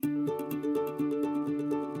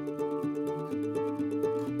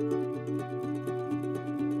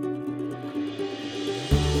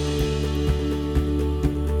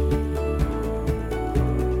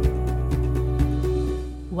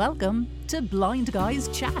Welcome to Blind Guys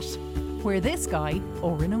Chat, where this guy,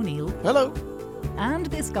 Oren O'Neill, Hello. and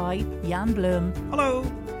this guy, Jan Bloom, Hello.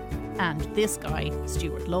 and this guy,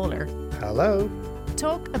 Stuart Lawler, Hello.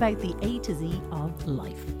 talk about the A to Z of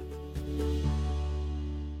life.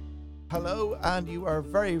 Hello, and you are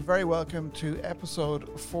very, very welcome to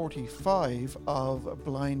episode 45 of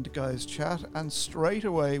Blind Guys Chat. And straight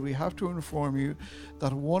away, we have to inform you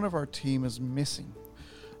that one of our team is missing.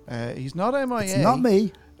 He's not MIA. It's not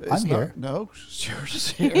me. It's I'm here. No, Stuart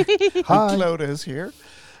is here. Hi. And Clodagh is here.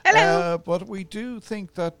 Hello. But we do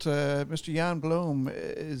think that Mr. Jan Bloom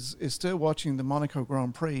is still watching the Monaco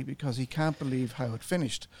Grand Prix because he can't believe how it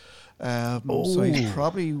finished. So he's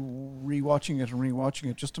probably rewatching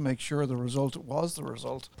it just to make sure the result was the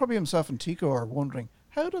result. Probably himself and Tico are wondering,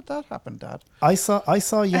 how did that happen, Dad? I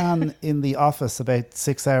saw Jan in the office about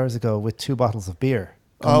 6 hours ago with 2 bottles of beer.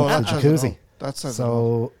 Oh, the jacuzzi.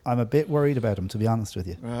 So I'm a bit worried about him, to be honest with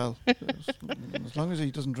you. well, as long as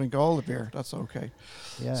he doesn't drink all the beer, that's okay.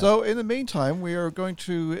 Yeah. So in the meantime, we are going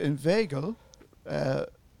to inveigle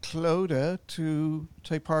Clodagh to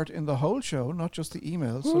take part in the whole show, not just the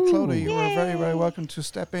emails. So Clodagh, you are very, very welcome to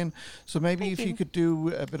step in. So maybe if you could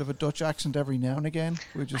do a bit of a Dutch accent every now and again.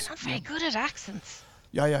 I'm not very good at accents.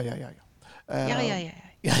 Yeah.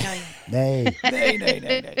 Nay. Nay.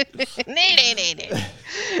 Nay.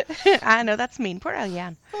 I know, that's mean. Poor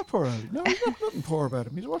Jan. Oh, poor Ali. No, he's nothing poor about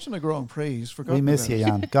him. He's watching the Grand Prix. He's forgotten. We miss about you, it.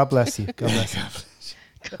 Jan. God bless you. God bless you.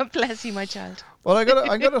 God bless you, my child. Well,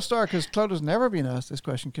 I'm gonna start because Clodagh never been asked this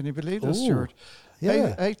question. Can you believe this, Ooh, Stuart?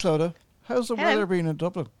 yeah. Hey, Clodagh, how's the Hello. weather been in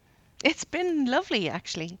Dublin? It's been lovely,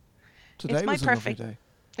 actually. Today It's my was a perfect. lovely day.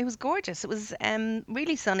 It was gorgeous. It was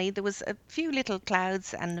really sunny. There was a few little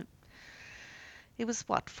clouds, and it was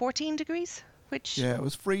 14 degrees, which Yeah, it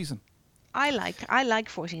was freezing. I like. I like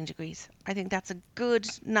 14 degrees. I think that's a good,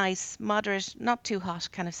 nice, moderate, not too hot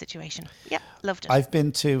kind of situation. Yeah, loved it. I've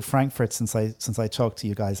been to Frankfurt since I talked to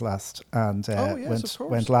you guys last, and Oh, yes, of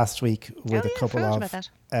course. went last week with Oh, a yeah, couple forgot about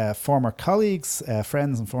of former colleagues,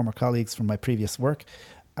 friends and former colleagues from my previous work.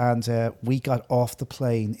 And we got off the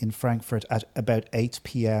plane in Frankfurt at about 8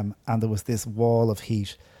 p.m. and there was this wall of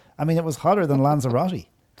heat. I mean, it was hotter than Lanzarote,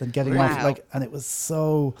 than getting off. Wow. And it was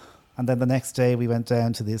so... And then the next day we went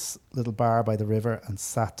down to this little bar by the river and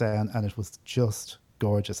sat down, and it was just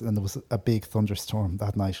gorgeous. And then there was a big thunderstorm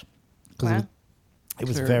that night. 'Cause Wow. it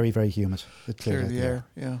was Clear- very, very humid. It Clear cleared out the air.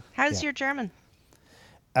 Yeah. How's yeah. your German?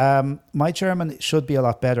 My German should be a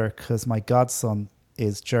lot better because my godson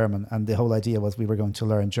is German, and the whole idea was we were going to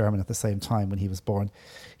learn German at the same time when he was born.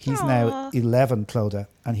 He's now Aw. 11, Clodagh,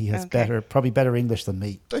 and he has Okay. probably better English than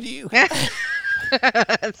me, Did you?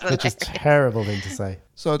 which is a terrible thing to say.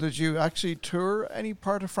 So did you actually tour any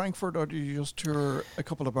part of Frankfurt, or did you just tour a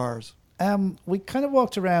couple of bars? We kind of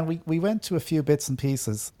walked around. We went to a few bits and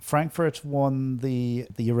pieces. Frankfurt won the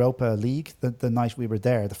Europa League the night we were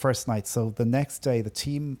there, the first night. So the next day, the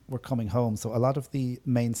team were coming home. So a lot of the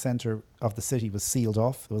main centre of the city was sealed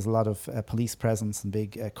off. There was a lot of police presence and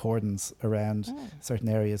big cordons around certain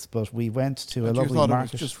areas. But we went to a And you lovely thought market.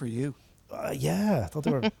 it was just for you. Yeah, I thought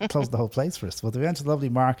they were closing the whole place for us. But we went to the lovely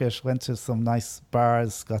market, went to some nice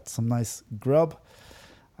bars, got some nice grub,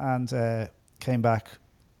 and came back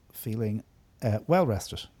feeling well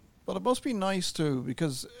rested. But it must be nice too,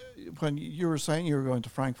 because when you were saying you were going to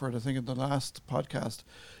Frankfurt, I think in the last podcast,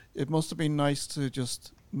 it must have been nice to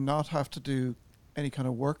just not have to do any kind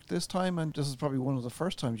of work this time. And this is probably one of the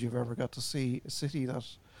first times you've ever got to see a city that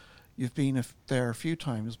you've been there a few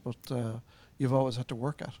times, but you've always had to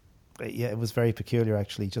work at. Yeah, it was very peculiar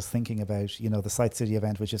actually, just thinking about, the Sight City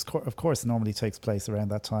event, which is of course normally takes place around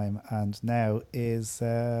that time, and now is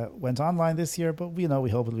went online this year, but we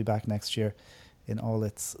hope it'll be back next year in all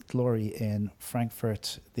its glory in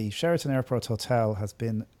Frankfurt. The Sheraton Airport Hotel has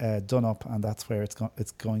been done up, and that's where it's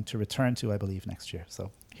going to return to, I believe, next year. So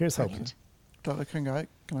here's hoping. Brilliant. Donna,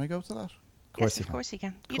 can I go to that? Yes, of course you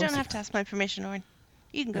can. You don't have to ask my permission, Oren.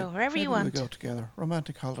 You can go wherever Maybe you want. we'll go together.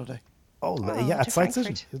 Romantic holiday. Oh, Oh, yeah, at to Sight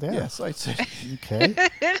City. Frankfurt. You're there. Yes, I'd say. Okay.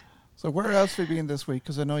 So where else have you been this week?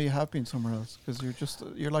 Because I know you have been somewhere else. Because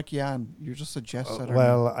you're like Jan. You're just a jet setter.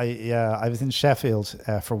 Well, I was in Sheffield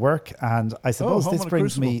for work, and I suppose home this on a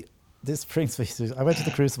brings me. Crucible. This brings me to. I went to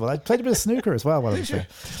the Crucible. I played a bit of snooker as well while I was Did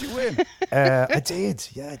you? there. Did you win? I did.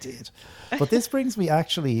 Yeah, I did. But this brings me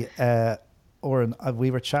actually, Oren,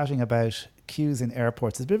 we were chatting about queues in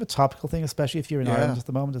airports. It's a bit of a topical thing, especially if you're in Yeah. Ireland at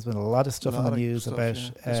the moment. There's been a lot of stuff on Lot the of news stuff, about yeah.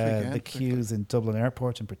 This weekend, the queues in Dublin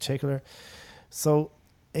Airport in particular. So,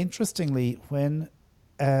 interestingly, when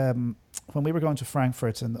we were going to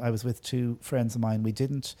Frankfurt and I was with 2 friends of mine, we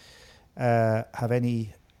didn't have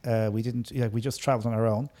any. We just travelled on our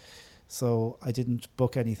own. So I didn't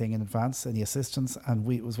book anything in advance, any assistance, and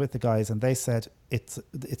we was with the guys, and they said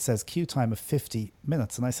it says queue time of 50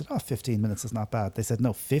 minutes, and I said, 15 minutes is not bad. They said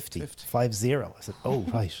no, 50. 50. I said, oh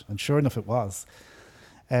right, and sure enough it was.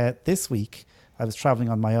 This week I was traveling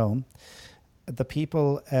on my own. The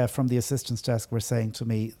people from the assistance desk were saying to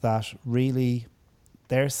me that really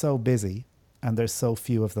they're so busy and there's so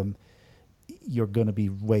few of them, you're going to be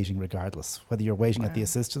waiting regardless, whether you're waiting at the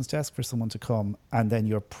assistance desk for someone to come, and then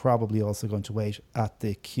you're probably also going to wait at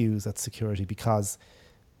the queues at security because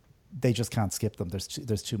they just can't skip them.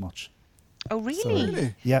 There's too much. Oh, really? So,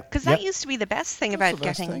 Really? yeah. Because that used to be the best thing That's about the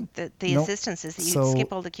best getting thing. the No. assistance is that you So- could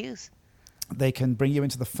skip all the queues. They can bring you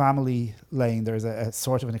into the family lane. There's a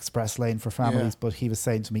sort of an express lane for families, but he was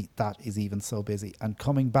saying to me that is even so busy. And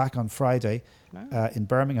coming back on Friday in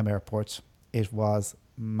Birmingham Airport, it was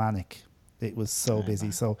manic. It was so busy.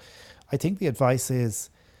 So I think the advice is,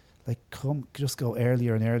 like, just go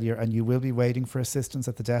earlier and earlier, and you will be waiting for assistance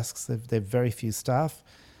at the desks. They've very few staff.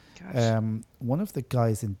 One of the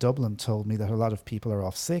guys in Dublin told me that a lot of people are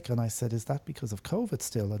off sick, and I said, is that because of COVID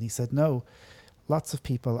still? And he said, no. Lots of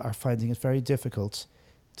people are finding it very difficult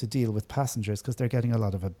to deal with passengers because they're getting a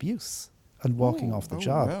lot of abuse and walking off the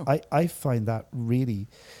job. Wow. I find that really,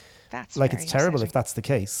 That's like, very it's terrible upsetting. if that's the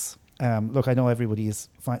case. Look, I know everybody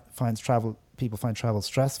people find travel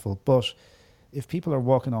stressful, but if people are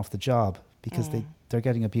walking off the job because they're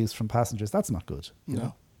getting abuse from passengers, that's not good. You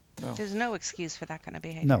know? No. There's no excuse for that kind of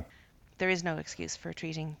behaviour. No. There is no excuse for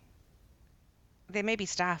treating. They may be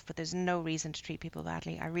staff, but there's no reason to treat people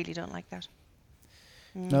badly. I really don't like that.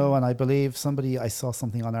 No, and I believe I saw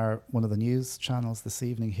something on one of the news channels this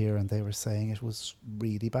evening here, and they were saying it was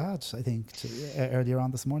really bad, I think, earlier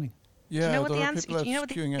on this morning. Yeah, Do you know what there the are answer? people Do you know what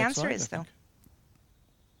that's the queuing answer outside, is, I though?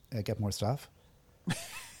 think. Get more staff.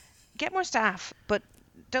 Get more staff, but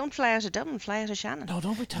don't fly out of Dublin. Fly out of Shannon. No,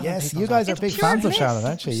 don't be telling Yes, people you guys that. are It's big pure fans of bliss. Shannon,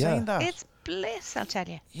 aren't you? You're Yeah. saying that. It's bliss, I'll tell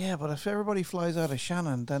you. Yeah, but if everybody flies out of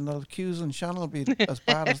Shannon, then the queues in Shannon will be as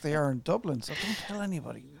bad as they are in Dublin. So don't tell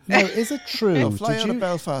anybody. Now, is it true? No, fly did out you, of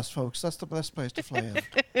Belfast, folks. That's the best place to fly out.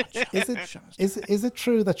 is it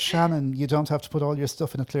true that Shannon, you don't have to put all your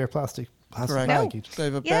stuff in a clear plastic Correct. bag? You They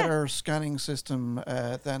have a Yeah. better scanning system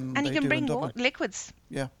than And they you can do in bring Dublin. liquids.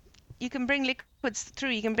 Yeah. You can bring liquids through.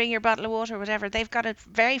 You can bring your bottle of water or whatever. They've got a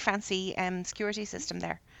very fancy security system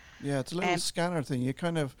there. Yeah, it's a little Um, scanner thing.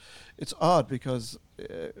 It's odd because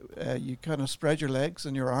you kind of spread your legs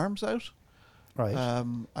and your arms out, right.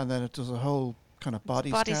 and then it does a whole kind of body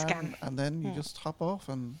Body scan, scan. and then you just hop off,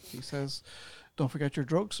 and he says, "Don't forget your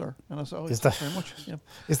drugs, sir." And I said, "Oh, Is thanks that- very much." Yeah.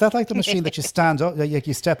 Is that like the machine that you stand up, like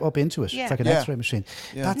you step up into it? Yeah. It's like an Yeah. X-ray machine.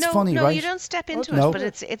 Yeah. That's no, funny, no, right? you don't step into no. it, but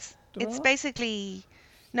it's basically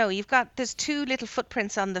no. There's two little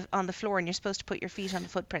footprints on the floor, and you're supposed to put your feet on the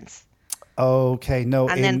footprints, Okay, no.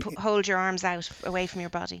 and then hold your arms out away from your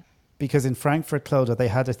body. Because in Frankfurt, Clodagh, they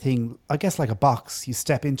had a thing, I guess like a box. You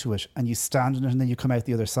step into it and you stand in it, and then you come out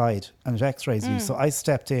the other side, and it X-rays you. So I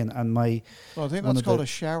stepped in, and Well, I think one that's of called the- a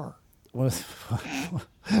shower.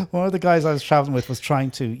 one of the guys I was traveling with was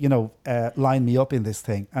trying to, line me up in this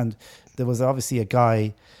thing. And there was obviously a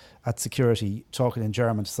guy at security talking in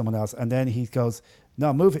German to someone else. And then he goes,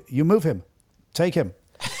 "No, move it. You move him. Take him."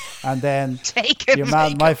 And then Take him.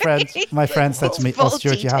 my friend said to me, "Oh,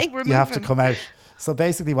 Stuart, you have Remove to him." come out." So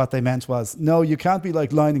basically what they meant was, no, you can't be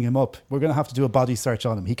like lining him up. We're going to have to do a body search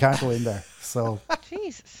on him. He can't go in there. So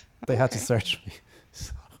Jesus. they had to search me.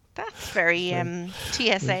 That's very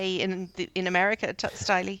TSA in America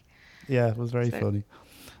styly. Yeah, it was very So- funny.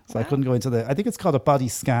 So I Wow. couldn't go into I think it's called a body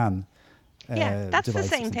scan. Yeah, that's the device or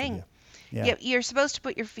same something, thing. Yeah. You're supposed to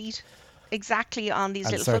put your feet exactly on these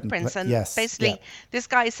At little certain footprints, pla- and yes, basically yeah. this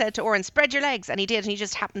guy said to Oren, "Spread your legs," and he did, and he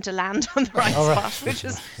just happened to land on the right All right. spot, which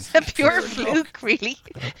was a pure fluke, really.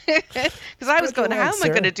 Because I was Spread your going, "How legs, am I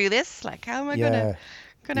going to sir." do this? Like, how am I Yeah. going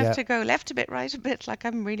to Yeah. have to go left a bit, right a bit? Like,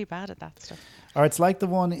 I'm really bad at that stuff." Or it's like the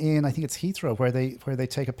one in, I think it's Heathrow, where they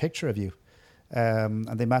take a picture of you, and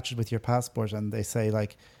they match it with your passport, and they say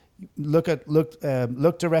like, look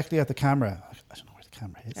directly at the camera. I don't know where the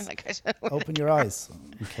camera is. And like, I don't know. Open your eyes.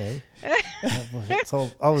 Okay. It's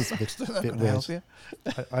always a bit Gonna weird. help you.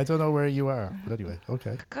 I don't know where you are, but anyway,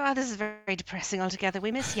 okay. God, this is very depressing altogether.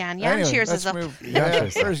 We miss Jan. Jan Anyway, cheers let's us up. move- Yeah,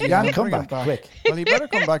 cheers. where's Jan, come Bring him back, quick. Well, you better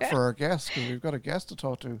come back for our guest, because we've got a guest to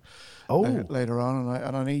talk to Oh. later on,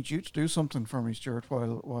 and I need you to do something for me, Stuart,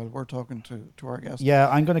 while we're talking to our guest. Yeah,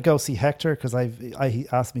 I'm going to go see Hector because he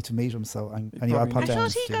asked me to meet him. So anyway, I'll probably pop needs I down. thought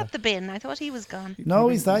and he do got that. the bin. I thought he was gone. He No,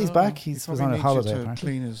 probably- he's that. He's back. He was probably on a needs holiday, you to apparently.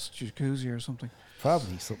 clean his jacuzzi or something.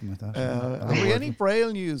 Probably something like that. Have we any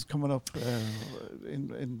Braille news coming up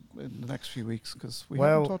in the next few weeks? Because we Well-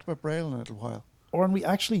 haven't talked about Braille in a little while. Or we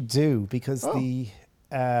actually do, because Oh. the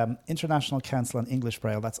International Council on English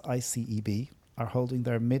Braille, that's ICEB, are holding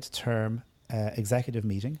their midterm executive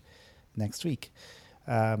meeting next week.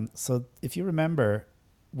 So if you remember,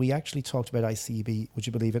 we actually talked about ICEB, would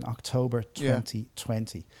you believe, in October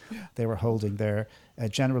 2020. Yeah. They were holding their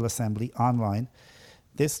General Assembly online.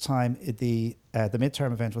 This time, the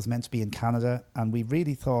midterm event was meant to be in Canada, and we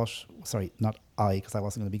really thought, sorry, not I, because I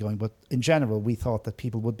wasn't going to be going, but in general, we thought that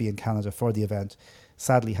people would be in Canada for the event.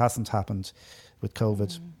 Sadly, hasn't happened with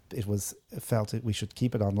COVID. It was felt that we should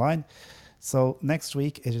keep it online. So next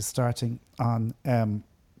week, it is starting on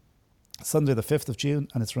Sunday the 5th of June,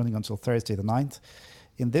 and it's running until Thursday the 9th.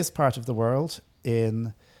 In this part of the world,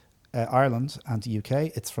 in Ireland and the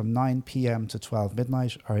UK, it's from 9 p.m. to 12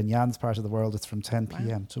 midnight, or in Jan's part of the world, it's from 10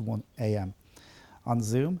 p.m. to 1 a.m. on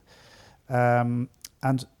Zoom. And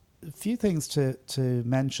a few things to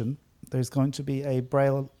mention. There's going to be a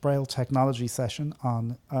Braille technology session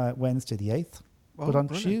on Wednesday the 8th. Oh, but on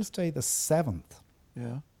brilliant. Tuesday the 7th,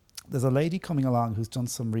 Yeah. there's a lady coming along who's done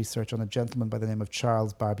some research on a gentleman by the name of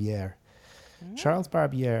Charles Barbier. Charles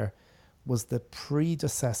Barbier was the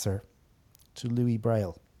predecessor to Louis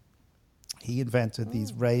Braille. He invented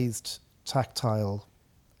these raised, tactile,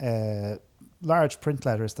 large print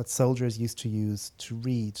letters that soldiers used to use to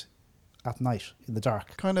read at night in the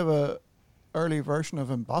dark. Kind of a early version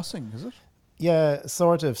of embossing, is it? Yeah,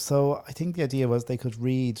 sort of. So I think the idea was they could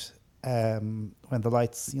read when the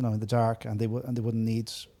lights, in the dark, and they wouldn't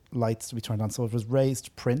need lights to be turned on. So it was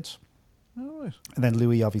raised print. Oh, right. And then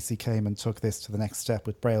Louis obviously came and took this to the next step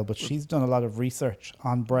with Braille. But she's done a lot of research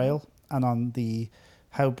on Braille and on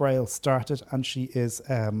how Braille started, and she is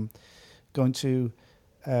going to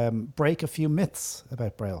break a few myths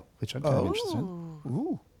about Braille, which I'm kind of interested in.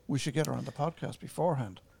 Ooh, we should get her on the podcast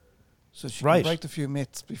beforehand, so she Right. can break a few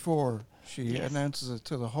myths before she announces it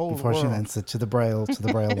to the whole Before world. she announces it to the Braille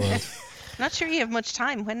world. Not sure you have much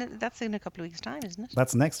time. That's in a couple of weeks' time, isn't it?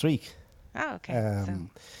 That's next week. Oh, okay.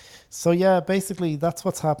 So yeah, basically that's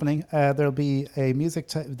what's happening. There'll be a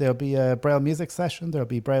there'll be a Braille music session. There'll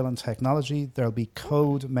be Braille and technology. There'll be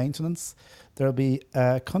code maintenance. There'll be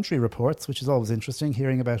country reports, which is always interesting,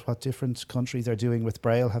 hearing about what different countries are doing with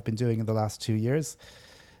Braille, have been doing in the last 2 years.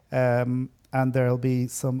 And there'll be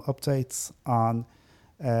some updates on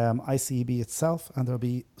ICEB itself, and there'll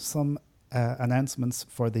be some announcements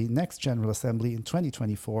for the next General Assembly in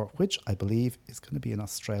 2024, which I believe is going to be in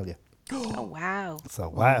Australia. Oh, wow. So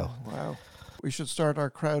wow. Wow. We should start our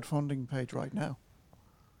crowdfunding page right now.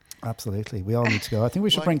 Absolutely. We all need to go. I think we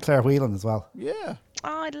should bring Claire Whelan as well. Yeah.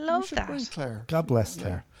 Oh, I'd We love should that. bring Claire. God bless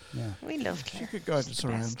Claire. Yeah. We love She Claire. could guide She's us the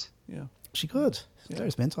around. best. Yeah. She could. Yeah.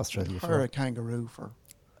 Claire's been to Australia Hire before. a kangaroo for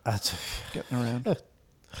At- getting around.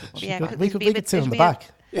 Yeah, we it'd could be a bit- sit on it'd the be a- back.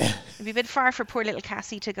 It'd be a bit far for poor little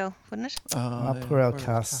Cassie to go, wouldn't it? Poor old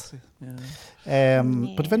Cass. Yeah.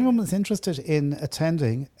 But if anyone is interested in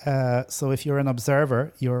attending, so if you're an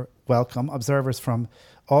observer, you're welcome. Observers from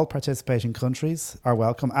all participating countries are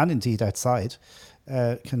welcome, and indeed outside,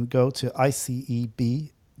 can go to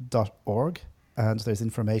iceb.org, and there's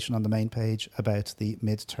information on the main page about the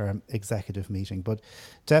midterm executive meeting. But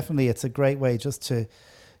definitely it's a great way just to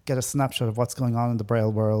get a snapshot of what's going on in the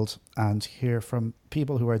Braille world and hear from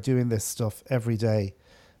people who are doing this stuff every day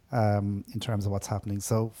in terms of what's happening.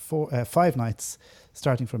 So 5 nights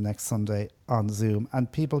starting from next Sunday on Zoom,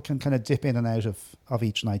 and people can kind of dip in and out of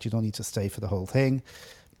each night. You don't need to stay for the whole thing.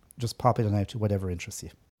 Just pop in and out to whatever interests you.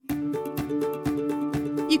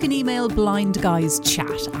 You can email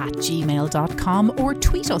blindguyschat@gmail.com or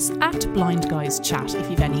tweet us at blindguyschat if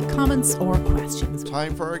you've any comments or questions.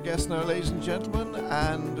 Time for our guest now, ladies and gentlemen,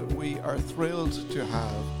 and we are thrilled to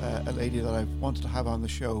have a lady that I've wanted to have on the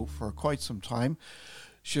show for quite some time.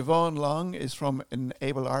 Siobhan Long is from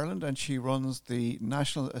Enable Ireland, and she runs the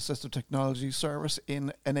National Assistive Technology Service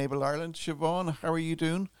in Enable Ireland. Siobhan, how are you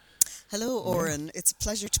doing? Hello, Oren. It's a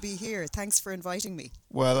pleasure to be here. Thanks for inviting me.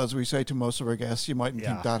 Well, as we say to most of our guests, you mightn't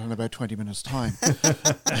think that in about 20 minutes' time.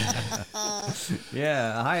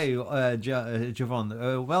 Yeah, hi,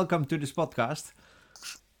 Javon. Welcome to this podcast.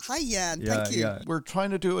 Hi, Jan. Thank you. We're trying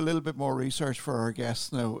to do a little bit more research for our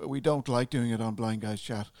guests now. We don't like doing it on Blind Guys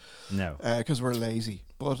Chat. No. Because we're lazy.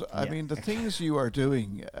 But, I mean, the things you are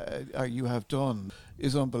doing, you have done,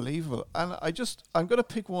 is unbelievable. And I'm going to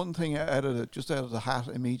pick one thing out of the hat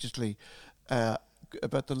immediately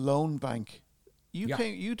about the loan bank.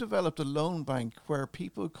 You developed a loan bank where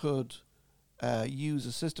people could use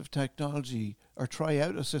assistive technology or try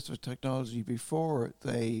out assistive technology before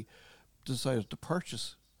they decided to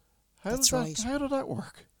purchase. How That's did right. How did that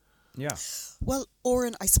work? Yeah. Well,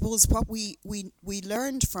 Oren, I suppose what we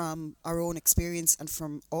learned from our own experience and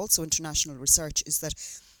from also international research is that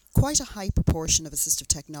quite a high proportion of assistive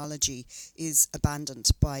technology is abandoned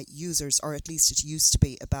by users, or at least it used to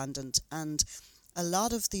be abandoned. And a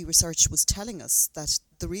lot of the research was telling us that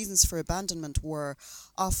the reasons for abandonment were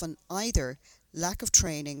often either lack of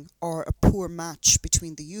training or a poor match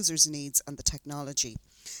between the user's needs and the technology.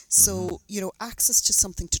 So, access to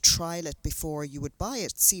something to trial it before you would buy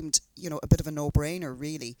it seemed, a bit of a no-brainer,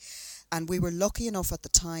 really. And we were lucky enough at the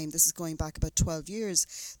time, this is going back about 12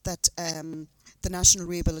 years, that the National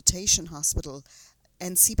Rehabilitation Hospital,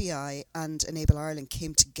 NCBI and Enable Ireland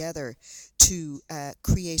came together to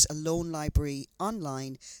create a loan library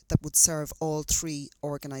online that would serve all three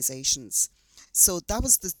organisations. So that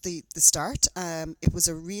was the start. It was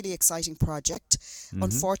a really exciting project.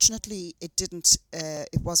 Unfortunately,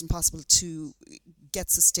 it wasn't possible to get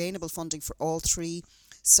sustainable funding for all three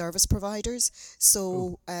service providers.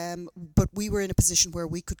 So, but we were in a position where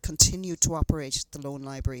we could continue to operate the loan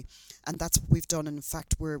library, and that's what we've done. And in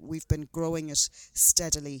fact, we've been growing it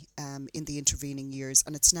steadily in the intervening years,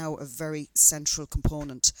 and it's now a very central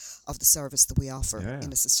component of the service that we offer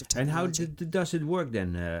in assistive technology. And how does it work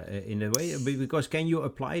then in a way? Because can you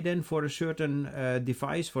apply then for a certain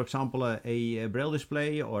device, for example, a braille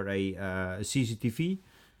display or a CCTV?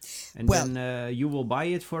 And then you will buy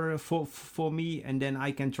it for me, and then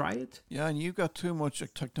I can try it. Yeah, and you've got too much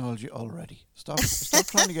technology already. Stop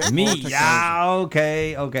trying to get me. More technology. Yeah,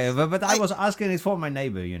 okay. But I was asking it for my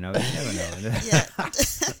neighbor. You never know. Yeah.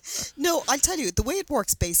 No, I'll tell you, the way it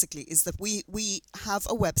works basically is that we have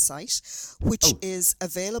a website which is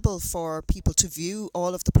available for people to view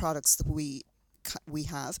all of the products that we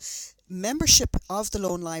have. Membership of the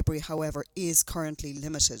loan library, however, is currently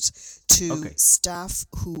limited to staff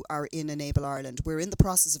who are in Enable Ireland. We're in the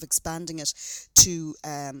process of expanding it to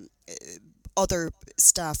other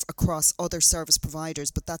staff across other service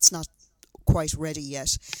providers, but that's not quite ready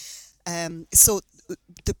yet. So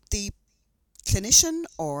the clinician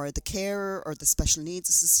or the carer or the special needs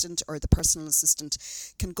assistant or the personal assistant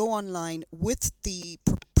can go online with the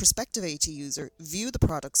prospective AT user, view the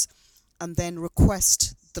products, and then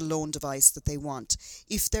request the loan device that they want.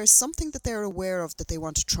 If there's something that they're aware of that they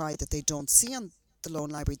want to try that they don't see on the loan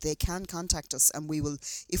library, they can contact us, and we will,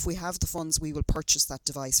 if we have the funds, we will purchase that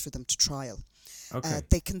device for them to trial.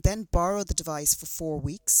 They can then borrow the device for 4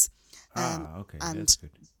 weeks. And that's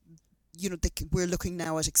good. We're looking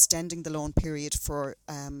now at extending the loan period for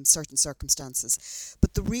certain circumstances.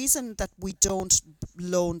 But the reason that we don't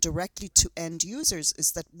loan directly to end users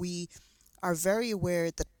is that we are very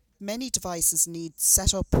aware that many devices need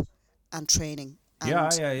setup and training. And,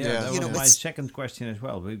 That was my second question as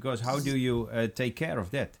well, because how do you take care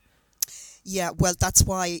of that? Yeah, well, that's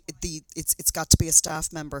why it's got to be a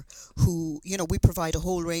staff member who, we provide a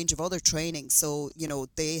whole range of other training. So,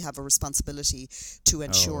 they have a responsibility to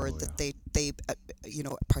ensure that they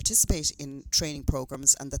participate in training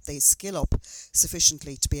programs and that they skill up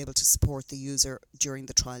sufficiently to be able to support the user during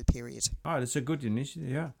the trial period. Oh, that's a good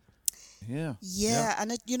initiative, Yeah,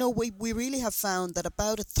 and we really have found that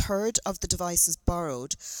about a third of the devices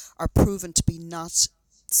borrowed are proven to be not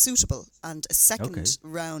suitable, and a second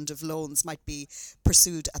round of loans might be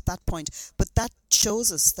pursued at that point. But that shows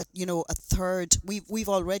us that a third we've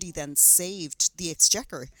already then saved the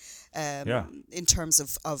exchequer in terms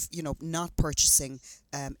of not purchasing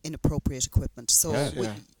inappropriate equipment. So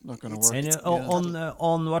not going to work. And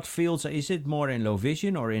on what fields is it? More in low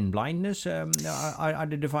vision or in blindness? Are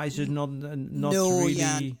the devices not really?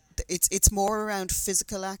 Yeah. It's more around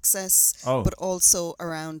physical access, but also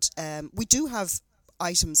around we do have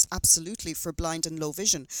items absolutely for blind and low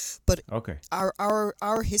vision, but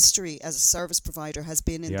our history as a service provider has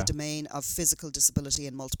been in the domain of physical disability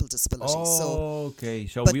and multiple disabilities. So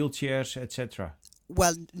wheelchairs, etc.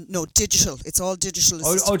 Well, no, digital. It's all digital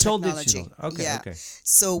assistive it's all technology. digital. Okay.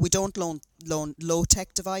 So we don't loan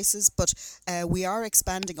low-tech devices, but we are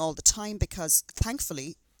expanding all the time because,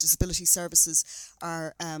 thankfully, disability services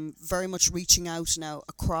are very much reaching out now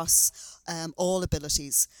across all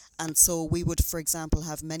abilities. And so we would, for example,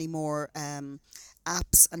 have many more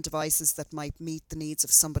apps and devices that might meet the needs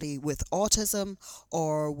of somebody with autism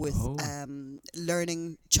or with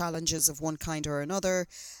learning challenges of one kind or another,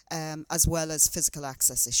 as well as physical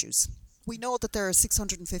access issues. We know that there are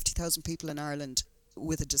 650,000 people in Ireland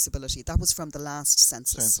with a disability. That was from the last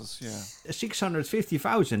census.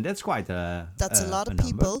 650,000, that's quite a That's a lot of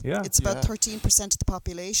people. Yeah. It's about 13% of the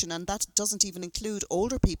population, and that doesn't even include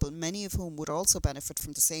older people, many of whom would also benefit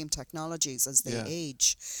from the same technologies as they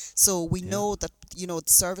age. So we know that, the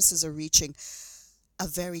services are reaching a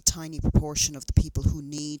very tiny proportion of the people who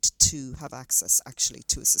need to have access actually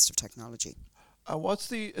to assistive technology. What's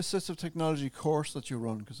the assistive technology course that you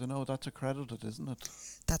run? Because I know that's accredited, isn't it?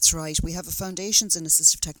 That's right. We have a Foundations in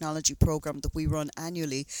Assistive Technology program that we run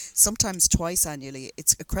annually, sometimes twice annually.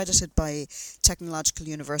 It's accredited by Technological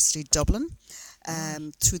University Dublin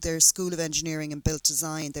through their School of Engineering and Built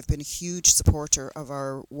Design. They've been a huge supporter of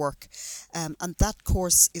our work. And that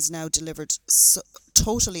course is now delivered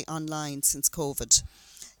totally online since COVID.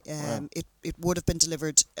 Wow. It would have been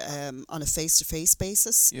delivered on a face-to-face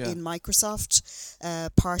basis Yeah. in Microsoft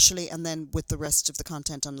partially, and then with the rest of the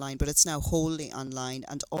content online, but it's now wholly online,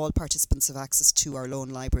 and all participants have access to our loan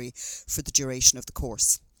library for the duration of the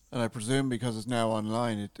course. And I presume because it's now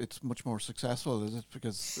online, it's much more successful, is it?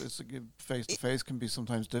 Because face-to-face can be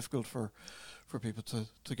sometimes difficult for people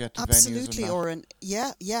to get to Absolutely, venues. Oren.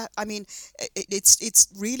 Yeah. I mean, it's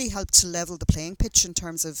really helped to level the playing pitch in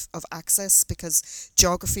terms of access, because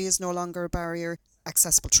geography is no longer a barrier.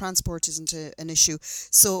 Accessible transport isn't an issue.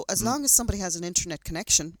 So as long as somebody has an internet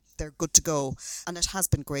connection, they're good to go. And it has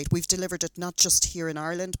been great. We've delivered it not just here in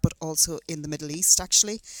Ireland, but also in the Middle East,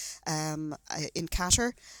 actually, in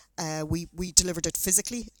Qatar. We delivered it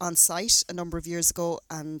physically on site a number of years ago,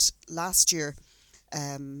 and last year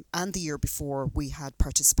and the year before, we had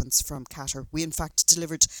participants from Qatar. We in fact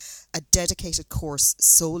delivered a dedicated course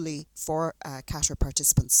solely for Qatar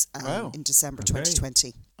participants in December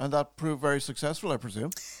 2020. And that proved very successful, I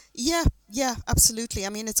presume. Yeah, absolutely. I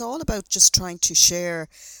mean, it's all about just trying to share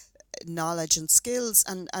knowledge and skills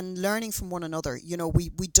and learning from one another. You know, we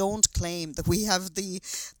don't claim that we have the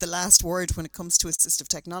last word when it comes to assistive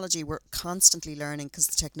technology. We're constantly learning because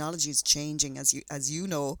the technology is changing, as you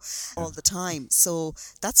know, all the time. So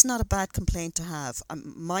that's not a bad complaint to have.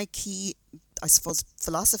 My key, I suppose,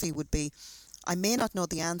 philosophy would be, I may not know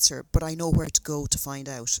the answer, but I know where to go to find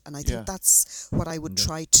out. And I think that's what I would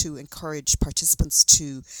try to encourage participants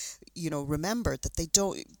to, remember, that they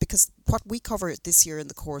don't, because what we cover this year in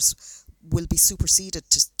the course will be superseded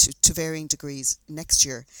to varying degrees next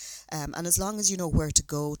year. And as long as you know where to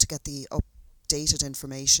go to get the updated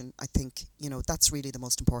information, I think, that's really the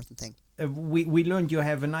most important thing. We learned you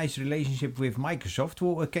have a nice relationship with Microsoft.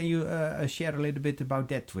 Well, can you share a little bit about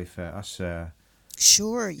that with us?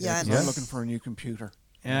 Sure, yeah. I'm looking for a new computer.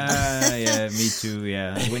 Yeah, me too.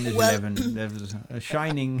 Yeah, Windows 11, that was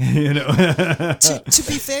shining. To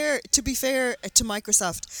be fair to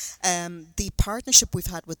Microsoft, the partnership we've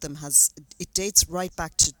had with them dates right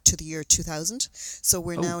back to the year 2000. So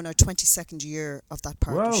we're now in our 22nd year of that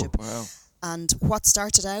partnership. Wow. And what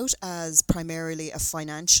started out as primarily a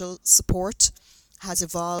financial support has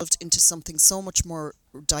evolved into something so much more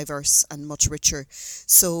diverse and much richer.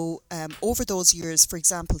 So over those years, for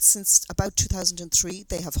example, since about 2003,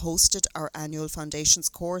 they have hosted our annual Foundations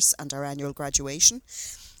course and our annual graduation.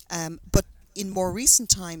 But in more recent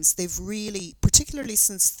times, they've really, particularly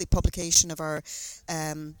since the publication of our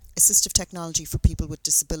Assistive Technology for People with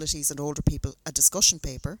Disabilities and Older People, a discussion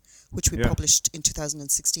paper, which we published in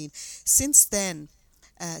 2016, since then,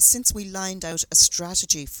 since we lined out a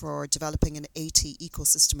strategy for developing an AT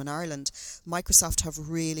ecosystem in Ireland, Microsoft have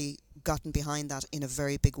really gotten behind that in a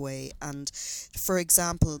very big way. And for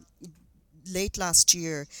example, late last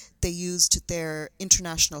year, they used their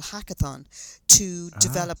international hackathon to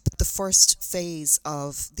develop the first phase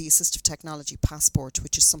of the Assistive Technology Passport,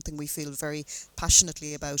 which is something we feel very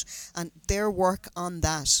passionately about. And their work on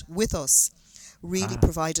that with us really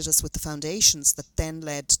provided us with the foundations that then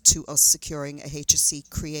led to us securing a HSC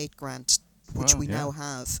Create grant, which we now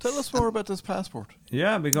have. Tell us more about this passport.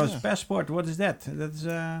 Yeah, because passport, what is that? That's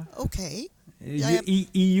okay.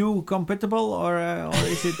 EU compatible or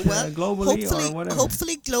is it globally or whatever?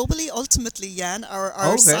 Hopefully globally, ultimately, Jan.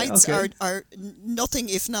 Our sites are nothing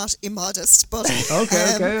if not immodest. But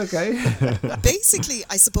okay. Basically,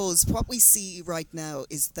 I suppose what we see right now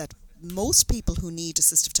is that most people who need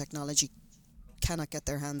assistive technology cannot get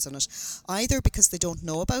their hands on it, either because they don't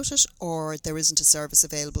know about it or there isn't a service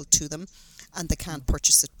available to them and they can't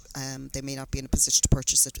purchase it. They may not be in a position to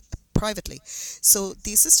purchase it privately. So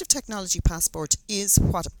the Assistive Technology Passport is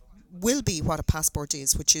what a passport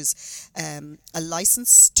is, which is a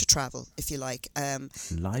license to travel, if you like.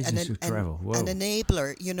 License to travel. Whoa. An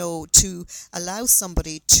enabler, to allow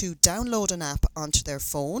somebody to download an app onto their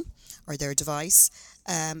phone or their device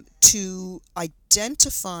to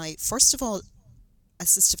identify, first of all,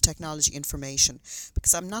 assistive technology information,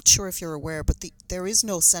 because I'm not sure if you're aware, but there is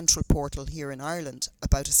no central portal here in Ireland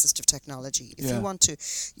about assistive technology. If you want to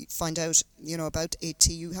find out, about AT,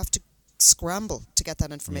 you have to scramble to get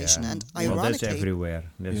that information. And ironically, that's everywhere.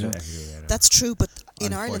 That's true, but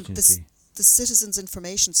in Ireland, the Citizens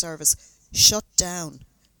Information Service shut down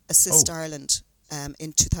Assist Ireland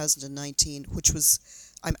in 2019, which was,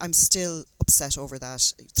 I'm still upset over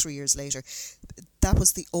that 3 years later. That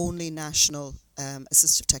was the only national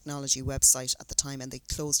assistive technology website at the time, and they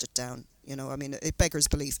closed it down. You know, I mean, it beggars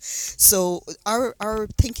belief. So our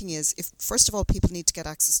thinking is, if first of all people need to get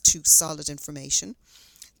access to solid information,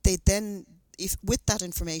 they then, if with that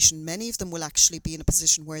information, many of them will actually be in a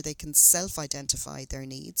position where they can self-identify their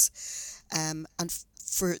needs, and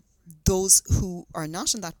for those who are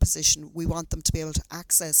not in that position, we want them to be able to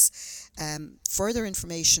access further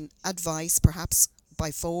information, advice, perhaps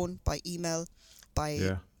by phone, by email,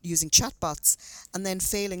 by using chatbots, and then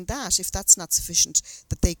failing that, if that's not sufficient,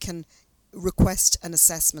 that they can request an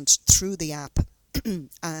assessment through the app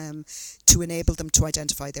to enable them to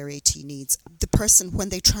identify their AT needs. The person, when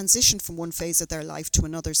they transition from one phase of their life to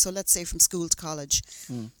another, so let's say from school to college,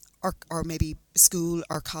 or maybe school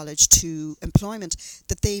or college to employment,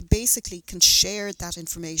 that they basically can share that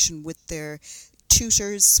information with their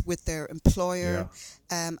tutors, with their employer,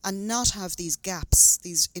 and not have these gaps,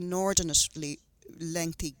 these inordinately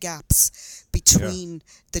lengthy gaps between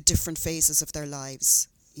the different phases of their lives.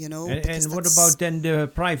 You know, and what about then the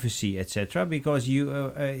privacy, etc.? Because you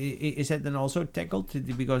is that then also tackled?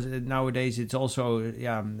 Because nowadays it's also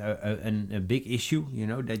a big issue. You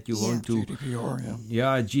know, that you want to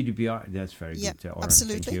GDPR. GDPR. That's very good. Oren,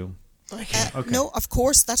 absolutely. Thank you. Okay. No, of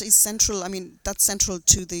course that is central. I mean, that's central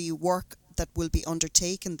to the work that will be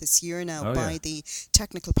undertaken this year now by the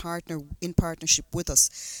technical partner in partnership with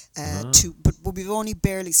us. But we've only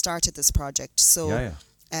barely started this project, so.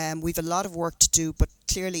 We've a lot of work to do, but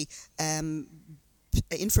clearly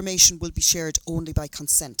information will be shared only by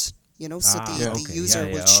consent. You know, so the user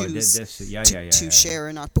will choose to share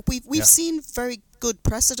or not. But we've seen very good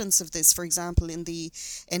precedents of this. For example, in the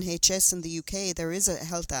NHS in the UK, there is a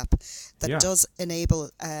health app that does enable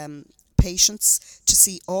patients to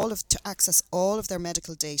see to access all of their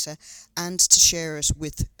medical data and to share it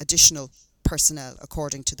with additional personnel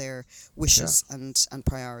according to their wishes and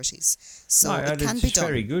priorities. So it can be done.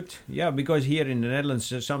 Very good. Yeah, because here in the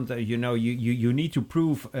Netherlands, sometimes you need to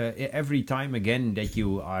prove every time again that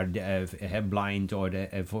you are blind or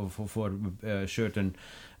for certain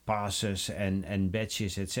passes and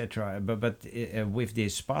badges, etc. But with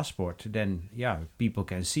this passport, then people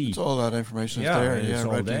can see. It's all that information is there. It's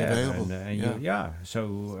all readily there. available.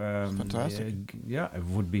 So fantastic. It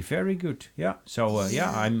would be very good. So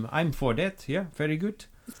I'm for that. Yeah, very good.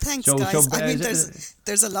 Thanks, guys. I mean,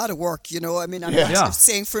 there's a lot of work, you know. I mean, I'm not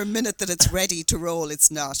saying for a minute that it's ready to roll. It's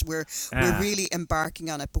not. We're really embarking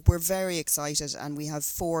on it, but we're very excited, and we have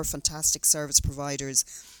 4 fantastic service providers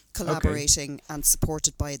collaborating and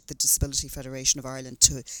supported by the Disability Federation of Ireland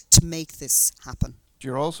to make this happen.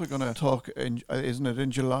 You're also going to talk, isn't it,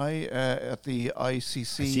 in July at the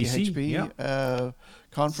ICCHP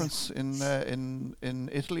conference in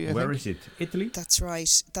Italy? Where is it? Italy? That's right.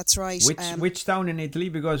 Which town in Italy?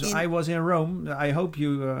 Because I was in Rome. I hope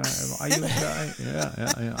you. Are you?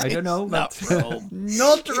 I don't know, but not Rome.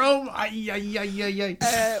 Not Rome.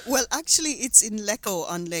 Well, actually, it's in Lecco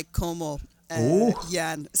on Lake Como.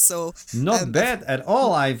 Jan, so not bad at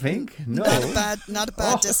all, I think. No, not a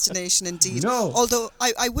bad destination indeed. No. Although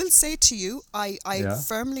I will say to you, I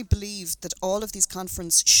firmly believe that all of these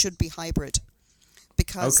conferences should be hybrid,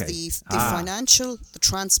 because the financial, the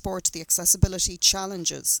transport, the accessibility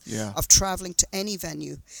challenges of travelling to any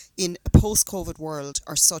venue in a post-COVID world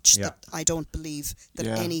are such that I don't believe that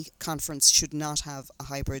any conference should not have a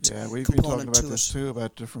hybrid we've component been talking about to this it. too,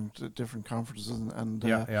 about different conferences and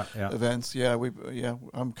events.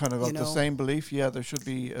 I'm kind of of the same belief. There should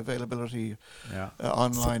be availability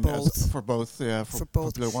online for both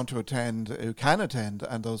people who want to attend, who can attend,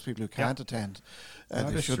 and those people who can't attend.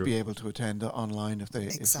 They should be able to attend online if they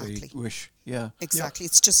wish. Exactly.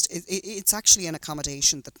 It's just it's actually an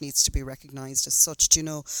accommodation that needs to be recognised as such, you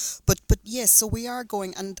know. But yes, so we are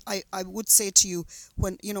going, and I would say to you,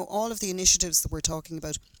 when all of the initiatives that we're talking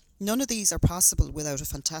about, none of these are possible without a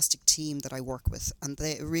fantastic team that I work with, and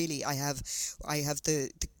I have the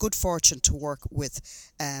good fortune to work with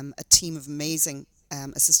a team of amazing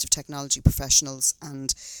assistive technology professionals,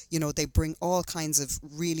 and they bring all kinds of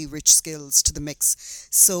really rich skills to the mix.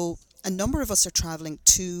 So a number of us are travelling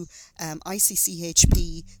to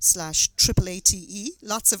ICCHP/AAATE.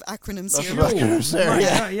 Lots of acronyms here.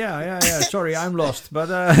 Sorry, I'm lost, but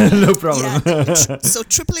no problem. So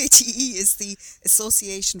AAATE is the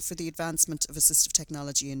Association for the Advancement of Assistive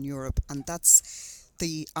Technology in Europe, and that's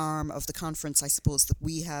the arm of the conference, I suppose, that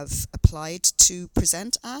we have applied to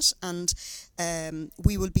present at, and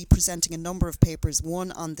we will be presenting a number of papers,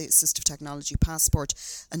 one on the assistive technology passport,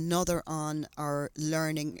 another on our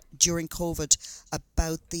learning during COVID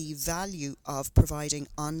about the value of providing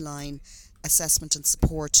online assessment and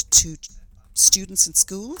support to students in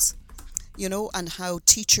schools, you know, and how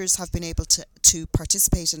teachers have been able to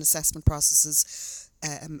participate in assessment processes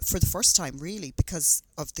for the first time, really, because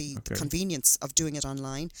of the convenience of doing it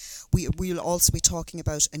online. We'll also be talking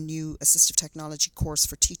about a new assistive technology course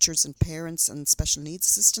for teachers and parents and special needs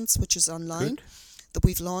assistants, which is online, that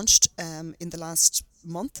we've launched in the last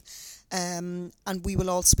month. And we will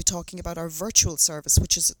also be talking about our virtual service,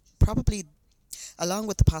 which is probably, along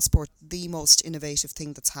with the passport, the most innovative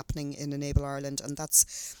thing that's happening in Enable Ireland, and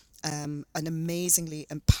that's an amazingly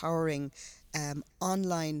empowering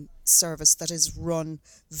online service that is run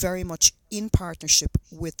very much in partnership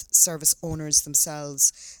with service owners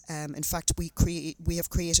themselves. In fact, we have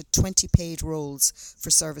created 20 paid roles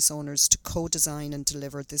for service owners to co-design and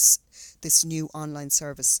deliver this new online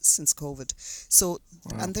service since COVID. So,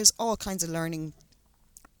 and there's all kinds of learning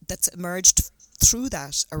that's emerged through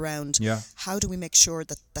that around how do we make sure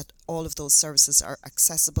that all of those services are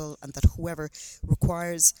accessible, and that whoever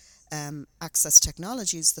requires access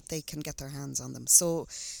technologies, that they can get their hands on them. So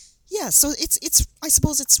so it's I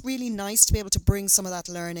suppose it's really nice to be able to bring some of that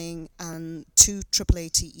learning and to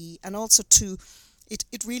AAATE, and also to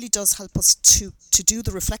it really does help us to do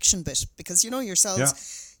the reflection bit, because you know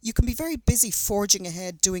yourselves, you can be very busy forging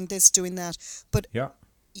ahead, doing this, doing that, but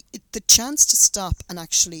the chance to stop and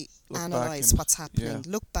actually analyse what's happening,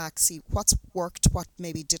 look back, see what's worked, what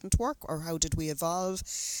maybe didn't work, or how did we evolve,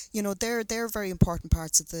 you know, they're very important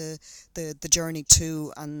parts of the journey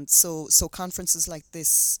too. And so conferences like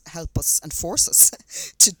this help us and force us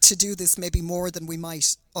to do this maybe more than we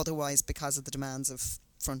might otherwise, because of the demands of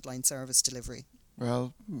frontline service delivery.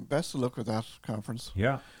 Well, best of luck with that conference.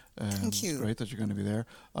 Thank you. It's great that you're going to be there.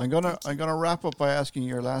 I'm gonna wrap up by asking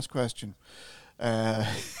your last question.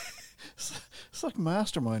 It's like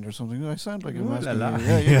Mastermind or something. I sound like a mastermind.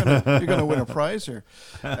 Yeah, you're gonna win a prize here.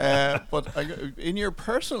 But in your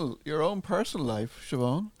own personal life,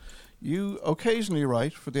 Siobhan, you occasionally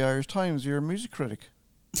write for the Irish Times. You're a music critic.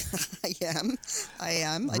 I am.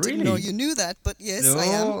 I didn't know you knew that, but yes, I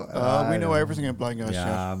am. We know everything in Blind Guys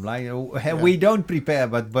Chat. We don't prepare,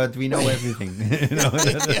 but we know everything.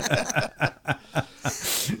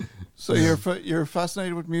 So you're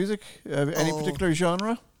fascinated with music? Any particular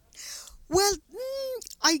genre? Well,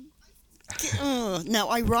 now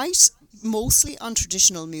I write mostly on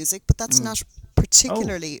traditional music, but that's not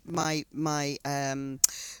particularly my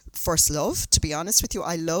first love, to be honest with you.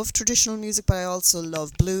 I love traditional music, but I also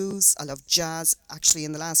love blues. I love jazz. Actually,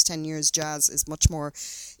 in the last 10 years, jazz is much more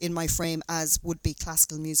in my frame, as would be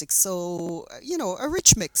classical music. So, you know, a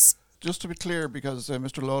rich mix. Just to be clear, because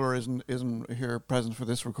Mr. Lawler isn't here present for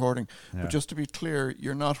this recording, but just to be clear,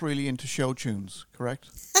 you're not really into show tunes, correct?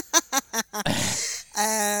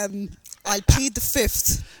 I'll plead the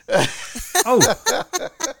fifth.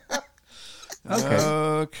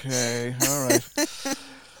 Okay, all right.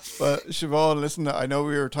 But Siobhan, listen, I know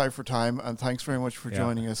we were tight for time, and thanks very much for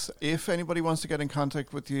joining us. If anybody wants to get in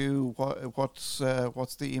contact with you, what's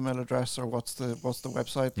the email address, or what's the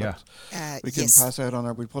website that we can pass out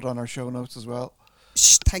we'll put on our show notes as well?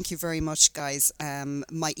 Thank you very much, guys.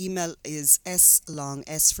 My email is S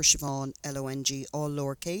for Siobhan, LONG, all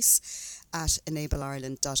lowercase, at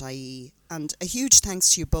enableireland.ie. And a huge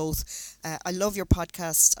thanks to you both. I love your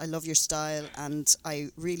podcast. I love your style. And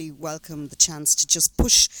I really welcome the chance to just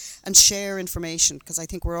push and share information, because I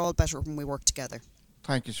think we're all better when we work together.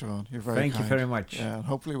 Thank you, Siobhan. You're very kind. Thank you very much. Yeah, and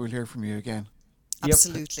hopefully we'll hear from you again.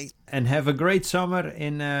 Absolutely. Yep. And have a great summer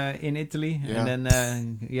in Italy. Yeah. And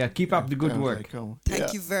then, keep up the good work.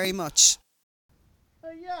 Thank you very much.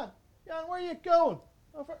 Jan, where are you going?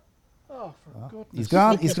 For goodness He's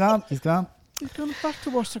gone. He's gone back to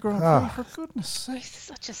watch the Grand Prix, for goodness sake. He's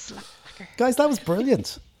such a slacker. Guys, that was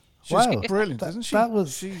brilliant. She's brilliant, isn't she? That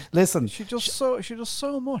was... Listen. She does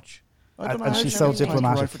so much. I don't know and how she's so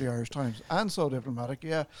diplomatic. Right for the Irish Times. And so diplomatic,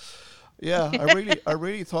 yeah. I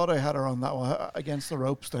really thought I had her on that one against the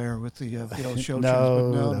ropes there with the old show.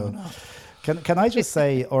 No. Can I just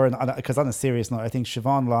say, because on a serious note, I think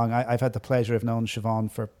Siobhan Long, I've had the pleasure of knowing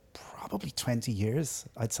Siobhan for probably 20 years,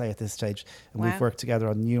 I'd say, at this stage. And we've worked together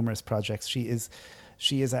on numerous projects. She is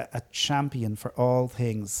a champion for all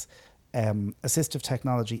things assistive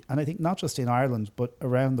technology. And I think not just in Ireland, but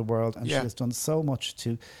around the world. And she has done so much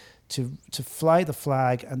to fly the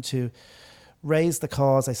flag and to raise the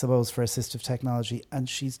cause, I suppose, for assistive technology. And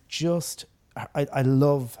she's just I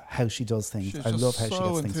love how she does things. She's I just love how she so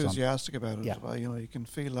gets things done. enthusiastic about it Yeah. as well. You know, you can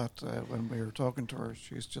feel that when we were talking to her.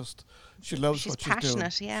 She loves She's what she's doing.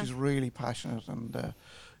 passionate, yeah. She's really passionate, and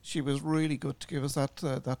she was really good to give us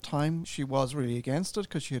that time. She was really against it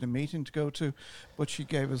because she had a meeting to go to, but she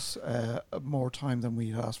gave us more time than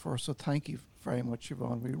we asked for. So thank you very much,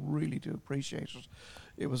 Siobhan. We really do appreciate it.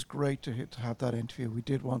 It was great to have that interview. We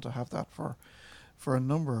did want to have that for a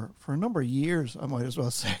number of years, I might as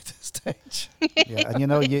well say at this stage. Yeah, and you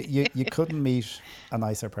know, you couldn't meet a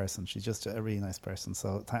nicer person. She's just a really nice person.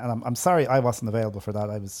 So, and I'm sorry I wasn't available for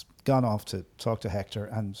that. I was gone off to talk to Hector,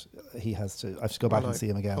 and I have to go back and see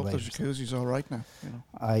him again hope later. the jacuzzi's all right now. You know,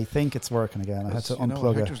 I think it's working again. I had to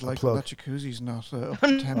unplug Hector's a like, plug. that jacuzzi's not up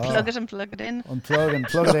to temperature. Unplug it and plug it in. Unplug and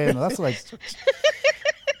plug it in. That's like.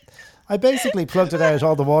 I basically plugged it out.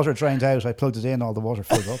 All the water drained out. I plugged it in. All the water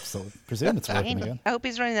filled up. So I presume it's working again. I hope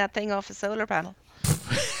he's running that thing off a solar panel.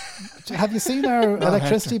 Have you seen our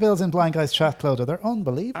electricity bills in Blind Guys Chat, Clodagh? They're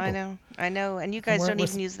unbelievable. I know. And you guys we're- don't we're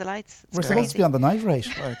even use the lights. It's We're supposed to crazy. be on the night rate.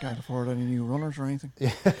 I can't afford any new runners or anything.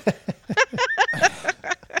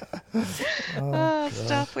 Oh,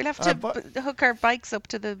 stop. We'll have to hook our bikes up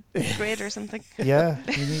to the grid or something. Yeah,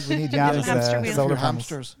 we need Jan's hamster wheel. solar Your panels.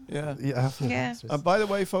 hamsters, yeah. Yeah. Yeah. And by the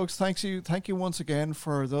way, folks, thank you once again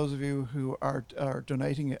for those of you who are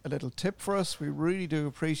donating a little tip for us. We really do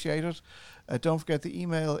appreciate it. Don't forget the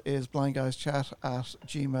email is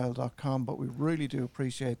blindguyschat@gmail.com, but we really do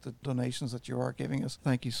appreciate the donations that you are giving us.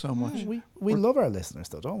 Thank you so much. We love our listeners,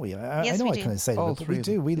 though, don't we? I Yes, know we I do. kind of say All that, but three we of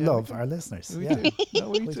do. them. We Yeah, love we do. our listeners. We Yeah. do. No,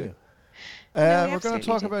 we We do. do. We're going to absolutely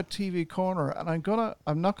talk do. about TV Corner, and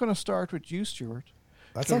I'm not going to start with you, Stuart.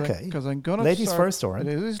 That's okay. Because I'm going to Ladies first, Oren.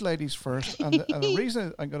 It is ladies first, and the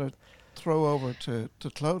reason I'm going to throw over to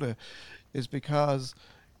Clodagh is because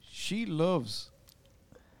she loves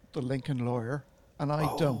the Lincoln Lawyer, and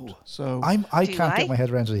I don't. So I Do can't I? get my head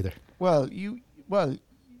around it either. well,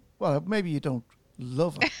 maybe you don't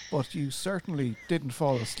love it, but you certainly didn't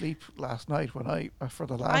fall asleep last night when for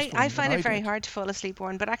the last one. I find when it very did. hard to fall asleep,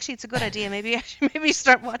 Warren, but actually it's a good idea. Maybe I should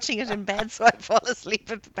start watching it in bed so I fall asleep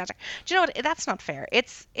a bit better. Do you know what? That's not fair.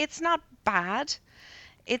 It's not bad.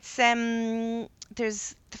 It's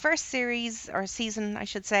there's the first series or season, I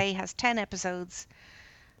should say, has 10 episodes.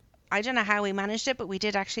 I don't know how we managed it, but we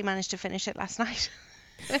did actually manage to finish it last night.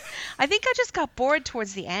 I think I just got bored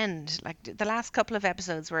towards the end. Like the last couple of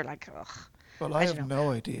episodes were like, ugh. Well, I I don't have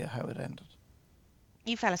no idea how it ended.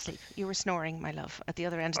 You fell asleep. You were snoring, my love, at the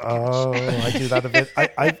other end of the Oh, couch. I do that a bit.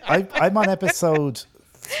 I'm on episode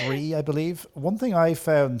 3, I believe. One thing I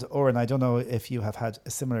found, Oren, I don't know if you have had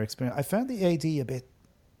a similar experience. I found the AD a bit,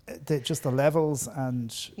 just the levels,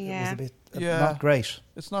 and it was Yeah. a bit Yeah. not great.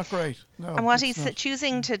 It's not great. No. And what it's he's not.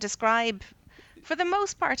 choosing to describe, for the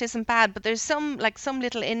most part, isn't bad. But there's some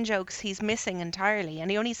little in jokes he's missing entirely, and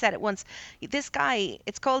he only said it once. This guy,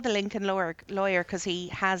 it's called the Lincoln Lawyer because he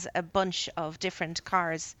has a bunch of different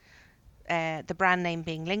cars. The brand name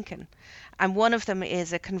being Lincoln, and one of them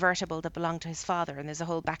is a convertible that belonged to his father, and there's a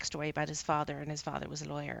whole backstory about his father, and his father was a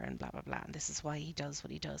lawyer, and blah blah blah, and this is why he does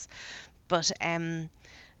what he does. But and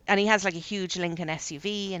he has like a huge Lincoln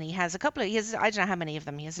SUV, and he has I don't know how many of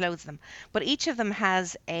them, he has loads of them, but each of them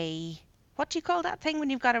has what do you call that thing when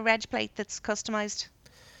you've got a reg plate that's customized?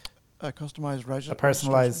 A customized A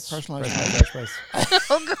personalised personalized.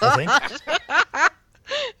 Oh I god, think.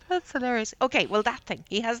 that's hilarious. Okay, well that thing,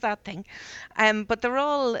 he has that thing, but they're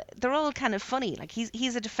all kind of funny. Like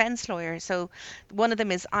he's a defense lawyer, so one of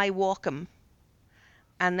them is I walk 'em,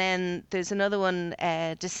 and then there's another one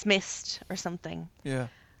dismissed or something. Yeah.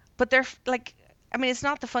 But they're like, I mean, it's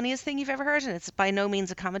not the funniest thing you've ever heard, and it's by no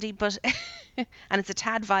means a comedy, but and it's a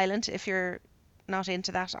tad violent if you're not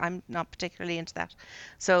into that. I'm not particularly into that.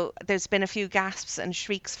 So there's been a few gasps and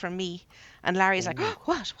shrieks from me, and Larry's like, oh,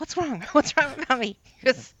 what's wrong? What's wrong with Mammy?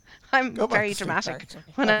 Because I'm Go back very to sleep, dramatic Larry.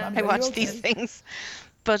 when Mammy, I are you watch okay? these things.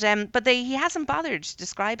 But he hasn't bothered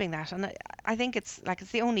describing that, and I think it's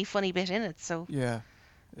the only funny bit in it. So Yeah.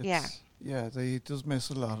 Yeah. Yeah, they does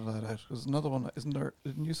miss a lot of that out. There's another one, isn't there?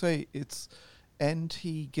 Didn't you say it's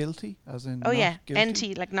NT guilty, as in oh not yeah, guilty?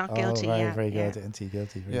 NT like not Oh, guilty. very, Yeah, very yeah. good. NT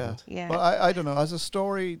guilty. Very Yeah. good. Yeah. But I don't know. As a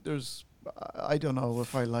story, I don't know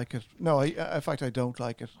if I like it. No, in fact, I don't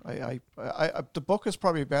like it. The book is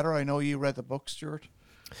probably better. I know you read the book, Stuart.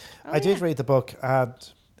 I did read the book, and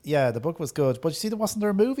yeah, the book was good. But you see, wasn't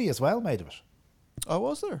there a movie as well made of it, Oh,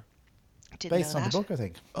 was there? Didn't based know on the that. book, I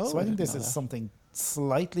think. Oh, So I I think didn't this know is that. something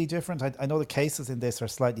slightly different. I know the cases in this are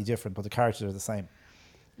slightly different, but the characters are the same.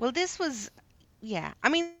 Well, this was, yeah. I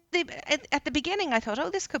mean, at the beginning, I thought, oh,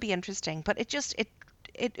 this could be interesting, but it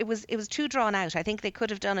it was too drawn out. I think they could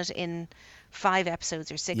have done it in 5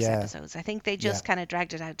 episodes or 6 Yeah. episodes. I think they just Yeah. kind of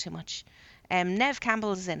dragged it out too much. Neve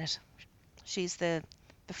Campbell is in it. She's the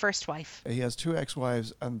first wife. He has 2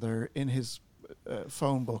 ex-wives, and they're in his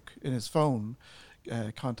phone book, in his phone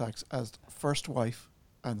contacts as first wife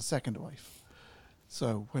and second wife.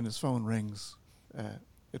 So when his phone rings,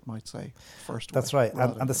 it might say first That's wife.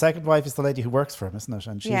 right. And the second wife is the lady who works for him, isn't it?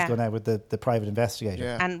 And she's Yeah. going out with the private investigator.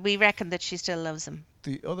 Yeah. And we reckon that she still loves him.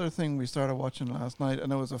 The other thing we started watching last night,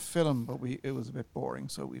 and it was a film, but it was a bit boring,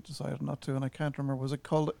 so we decided not to. And I can't remember. Is it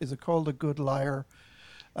called The Good Liar?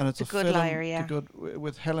 And it's The a Good film, Liar, yeah.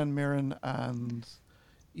 with Helen Mirren and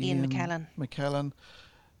Ian McKellen.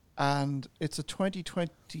 And it's a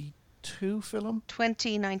 2022 film,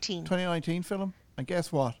 2019. 2019 film. And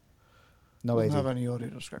guess what? No Doesn't AD. have any audio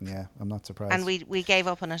description. Yeah, I'm not surprised. And we gave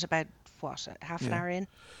up on it about, what, half an Yeah. hour in?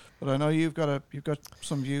 But I know you've got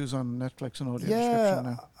some views on Netflix and audio Yeah,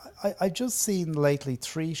 description now. I've just seen lately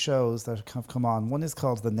 3 shows that have come on. One is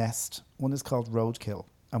called The Nest, one is called Roadkill,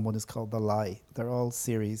 and one is called The Lie. They're all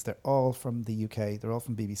series. They're all from the UK. They're all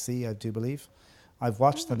from BBC, I do believe. I've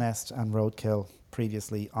watched The Nest and Roadkill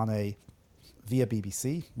previously via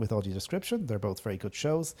BBC with audio description. They're both very good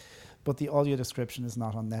shows, but the audio description is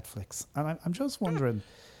not on Netflix. And I'm just wondering,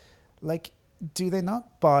 like, do they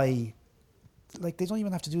not buy... Like, they don't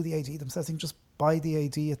even have to do the AD themselves. They can just buy the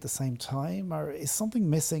AD at the same time? Or is something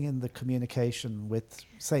missing in the communication with,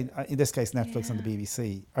 say, in this case, Netflix and the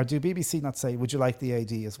BBC? Or do BBC not say, would you like the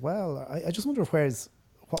AD as well? I just wonder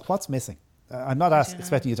what's missing. I'm not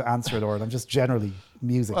expecting you to answer it, or I'm just generally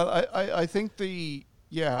musing. Well, I think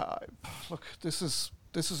look, this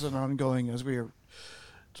is an ongoing, as we were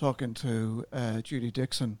talking to Judy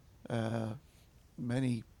Dixon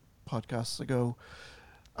many podcasts ago,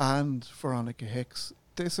 and Veronica Hicks,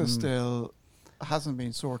 this is still hasn't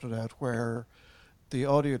been sorted out, where the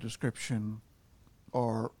audio description,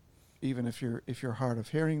 or even if you're hard of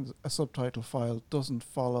hearing, a subtitle file doesn't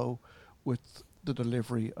follow with the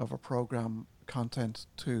delivery of a program content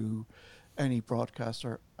to any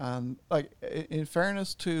broadcaster. And like, in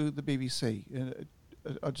fairness to the BBC,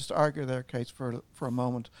 I'll just argue their case for a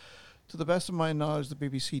moment. To the best of my knowledge, the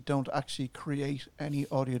BBC don't actually create any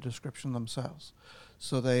audio description themselves.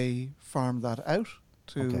 So they farm that out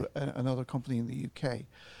to another company in the UK.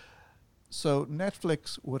 So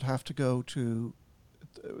Netflix would have to go to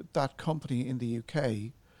that company in the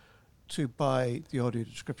UK to buy the audio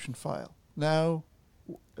description file. Now,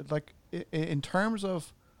 like, in terms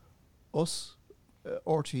of us,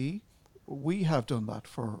 RTE, we have done that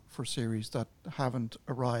for series that haven't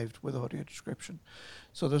arrived with audio description.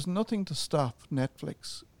 So there's nothing to stop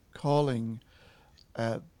Netflix calling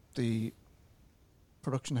the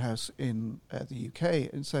production house in the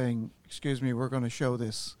UK and saying, excuse me, we're going to show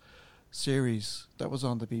this series that was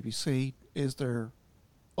on the BBC. Is there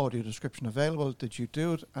audio description available? Did you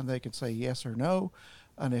do it? And they can say yes or no.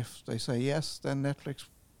 And if they say yes, then Netflix,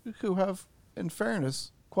 who have, in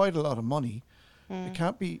fairness, quite a lot of money, it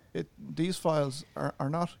can't be, these files are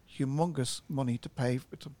not humongous money to pay,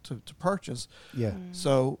 to purchase. Yeah.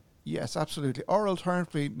 So, yes, absolutely. Or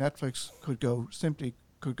alternatively, Netflix could go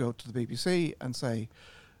to the BBC and say,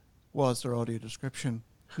 was there audio description?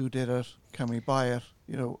 Who did it? Can we buy it?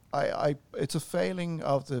 You know, it's a failing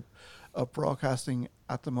of broadcasting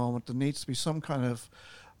at the moment. There needs to be some kind of,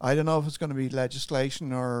 I don't know if it's going to be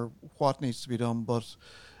legislation or what needs to be done, but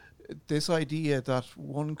this idea that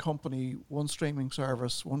one company, one streaming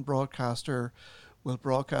service, one broadcaster will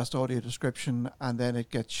broadcast audio description and then it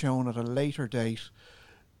gets shown at a later date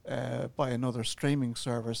by another streaming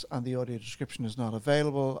service and the audio description is not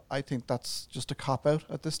available, I think that's just a cop-out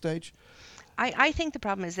at this stage. I think the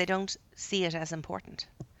problem is they don't see it as important.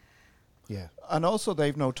 Yeah. And also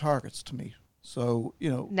they've no targets to meet. So, you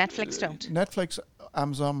know, Netflix don't. Netflix,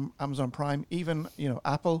 Amazon Prime, even, you know,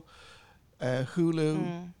 Apple,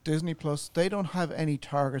 Hulu, Disney Plus, they don't have any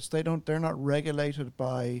targets. They're not regulated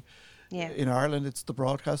by, in Ireland, it's the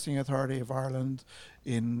Broadcasting Authority of Ireland.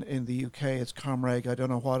 In the UK, it's Comreg. I don't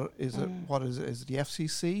know what is it. What is it? Is it the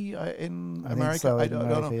FCC in America? Think so, I in don't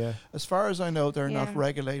America, know. yeah. As far as I know, they're not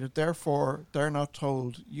regulated. Therefore, they're not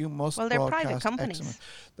told you must. Well, they're broadcast private companies. X amount.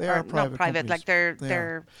 They are private. Not private, companies. like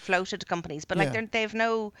they're floated companies, but like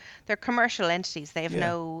they're commercial entities. They have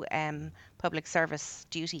no public service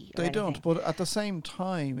duty. They don't. But at the same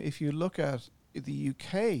time, if you look at the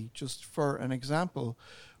UK, just for an example,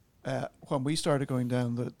 when we started going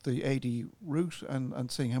down the AD route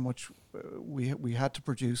and seeing how much we had to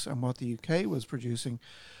produce and what the UK was producing,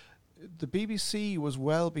 the BBC was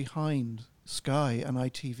well behind Sky and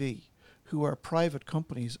ITV, who are private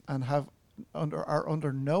companies and have are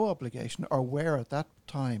under no obligation, or were at that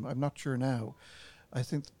time. I'm not sure now. I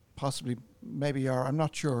think possibly maybe are. I'm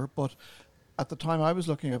not sure, but at the time I was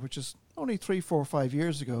looking at, which is only 3, 4, 5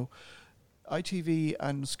 years ago, ITV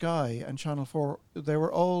and Sky and Channel 4, they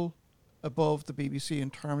were all above the BBC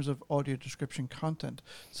in terms of audio description content.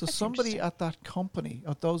 So That's somebody at that company,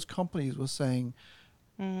 at those companies, was saying,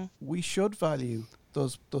 we should value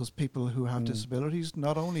those people who have disabilities,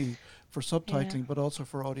 not only for subtitling but also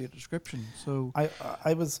for audio description. So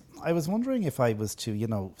I was wondering if I was to,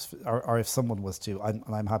 or if someone was to, and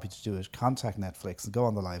I'm happy to do it, contact Netflix and go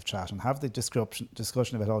on the live chat and have the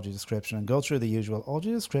discussion about audio description and go through the usual.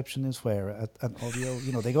 Audio description is where an audio,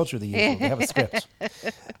 they go through the usual. They have a script,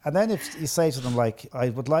 and then if you say to them like, I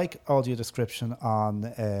would like audio description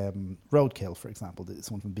on Roadkill, for example,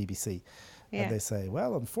 this one from BBC. Yeah. And they say,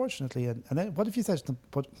 well, unfortunately, and then what if you said to them,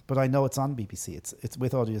 but I know it's on BBC, it's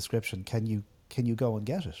with audio description. Can you go and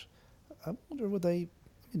get it? I wonder, would they?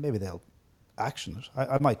 Maybe they'll action it.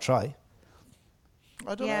 I might try.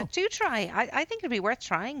 I don't know. Yeah, do try. I think it'd be worth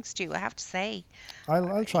trying, Stu. I have to say.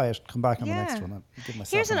 I'll try it. Come back on the next one. I'll give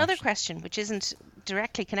myself Here's another action. question, which isn't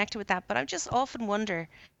directly connected with that, but I just often wonder.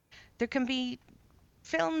 There can be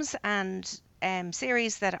films and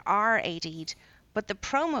series that are AD'd, but the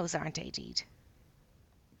promos aren't AD'd. Yes.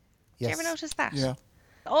 Do you ever notice that? Yeah.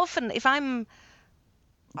 Often, if I'm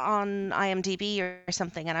on IMDb or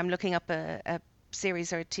something and I'm looking up a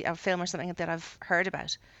series or a film or something that I've heard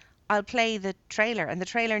about, I'll play the trailer, and the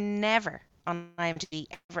trailer never on IMDb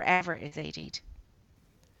ever is AD'd.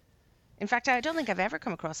 In fact, I don't think I've ever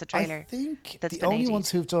come across a trailer. I think that's the been only AD'd. ones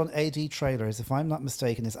who've done AD trailers, if I'm not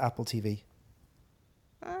mistaken, is Apple TV.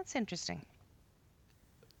 Oh, that's interesting.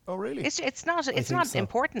 Oh, really? It's not so.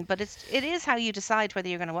 important, but it is how you decide whether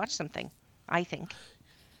you're going to watch something, I think.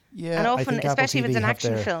 Yeah. And I often, think Apple especially if it's TV an have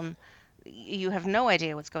action their- film, you have no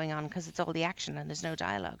idea what's going on because it's all the action and there's no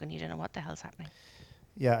dialogue and you don't know what the hell's happening.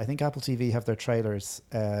 Yeah, I think Apple TV have their trailers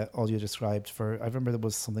audio described for. I remember there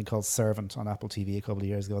was something called Servant on Apple TV a couple of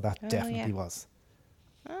years ago. That definitely was.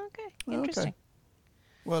 Okay, interesting. Okay.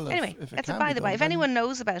 Well, Anyway, if it that's a can by be the by. done, If then- anyone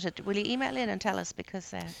knows about it, will you email in and tell us?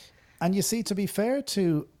 Because And you see, to be fair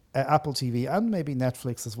to Apple TV and maybe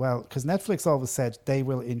Netflix as well, because Netflix always said they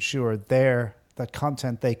will ensure that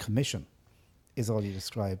content they commission is audio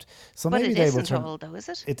described. So but maybe it they will isn't turn. all, though, is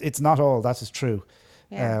it? It's not all. That is true.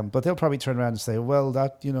 Yeah. But they'll probably turn around and say, "Well,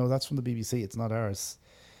 that's from the BBC. It's not ours."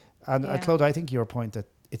 And Yeah. Claude, I think your point that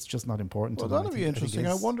it's just not important Well, to them. that'll be interesting.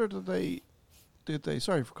 I wonder did they?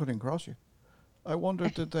 Sorry for cutting across you. I wonder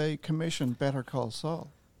did they commission Better Call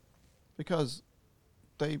Saul, because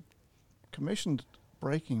they commissioned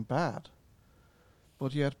Breaking Bad,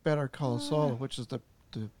 but yet Better Call Saul, which is the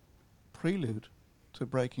prelude to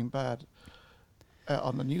Breaking Bad,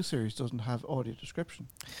 on the new series doesn't have audio description.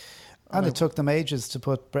 And it took them ages to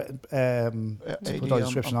put audio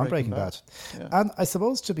description on Breaking Bad. Yeah. And I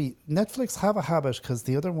suppose Netflix have a habit, because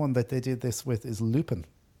the other one that they did this with is Lupin.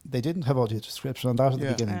 They didn't have audio description on that at the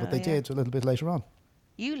Yeah. beginning, but they yeah. did a little bit later on.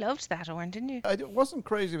 You loved that, Owen, didn't you? I wasn't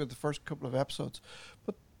crazy with the first couple of episodes,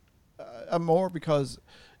 but more because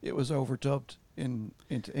it was overdubbed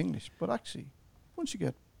into English. But actually,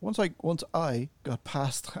 once I got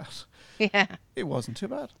past that, Yeah. it wasn't too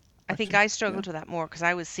bad. I think actually. I struggled with that more because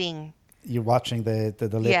I was seeing. You're watching the lip,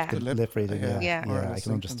 Yeah. the The lip, lip reading. yeah. Yeah. Or I else can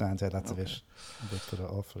thinking- understand how that's okay. a bit sort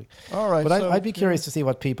of awfully. All right, But so, I'd be curious to see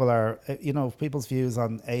what people are, people's views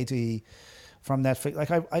on AD from Netflix.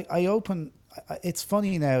 Like I open, it's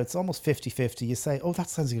funny now, it's almost 50-50. You say, oh, that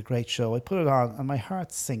sounds like a great show. I put it on and my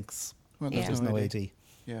heart sinks When Yeah. there's no AD.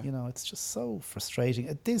 Yeah. It's just so frustrating.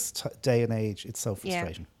 At this day and age, it's so Yeah.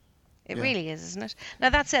 frustrating. It Yeah. really is, isn't it? Now,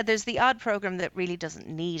 that said, there's the odd program that really doesn't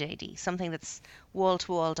need AD, something that's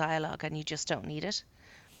wall-to-wall dialogue and you just don't need it.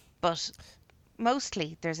 But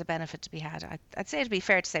mostly there's a benefit to be had. I'd say, to be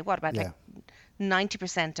fair to say, what about like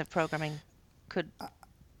 90% of programming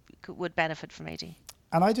would benefit from AD?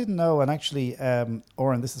 And I didn't know, and actually,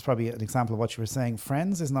 Oren, this is probably an example of what you were saying.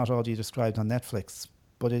 Friends is not audio described on Netflix,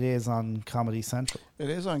 but it is on Comedy Central. It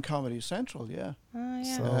is on Comedy Central, yeah. Oh,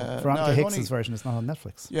 yeah. So no, Veronica I've Hicks's only- version is not on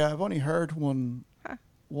Netflix. Yeah, I've only heard one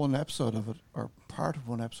episode of it, or part of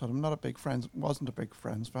one episode. I'm not wasn't a big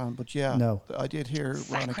Friends fan, but yeah, No. I did hear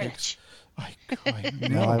Veronica Hicks. Sacrilege.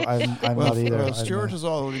 No, I'm well, not either. Well, I'm, Stuart is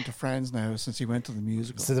all into Friends now since he went to the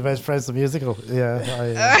musical. So the best Friends the musical,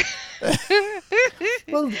 yeah.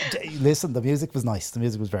 Well, listen, the music was nice. The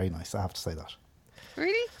music was very nice. I have to say that.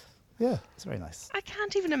 Really? Yeah, it's very nice. I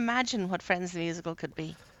can't even imagine what Friends the Musical could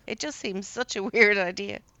be. It just seems such a weird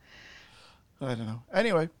idea. I don't know.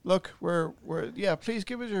 Anyway, look, we're please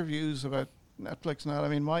give us your views about Netflix now. I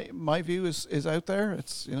mean, my view is out there.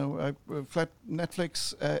 It's,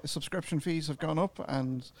 Netflix subscription fees have gone up,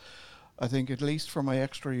 and I think at least for my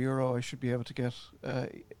extra euro, I should be able to get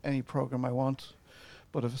any program I want,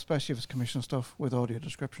 but especially if it's commission stuff with audio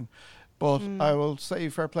description. But I will say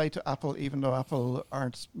fair play to Apple, even though Apple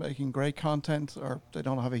aren't making great content, or they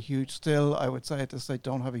don't have a huge, still, I would say at this, they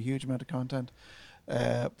don't have a huge amount of content.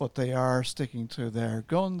 But they are sticking to their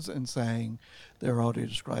guns and saying they're audio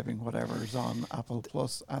describing whatever is on Apple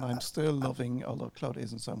Plus, and I'm still loving, although Cloud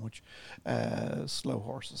isn't so much, Slow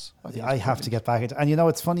Horses. I have to get back into, and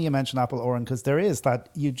it's funny you mention Apple, Oren, because there is that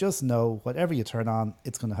you just know whatever you turn on,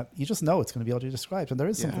 it's going to have. You just know it's going to be audio described, and there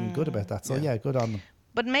is something good about that. So good on them.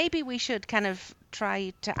 But maybe we should kind of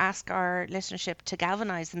try to ask our listenership to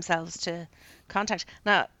galvanise themselves to contact.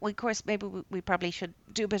 Now, of course, maybe we probably should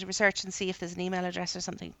do a bit of research and see if there's an email address or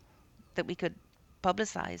something that we could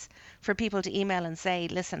publicise for people to email and say,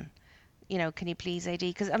 listen, can you please AD?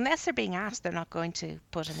 Because unless they're being asked, they're not going to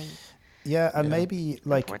put any. Yeah, and maybe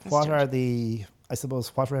what are the, I suppose,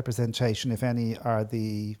 what representation, if any, are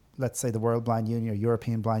the, let's say, the World Blind Union or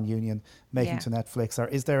European Blind Union making to Netflix? Or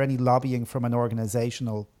is there any lobbying from an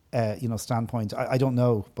organisational, standpoint? I don't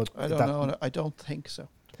know, but I don't know. I don't think so,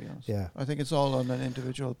 to be honest. Yeah, I think it's all on an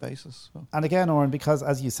individual basis. So. And again, Oren, because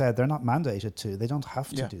as you said, they're not mandated to. They don't have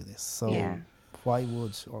to do this. So why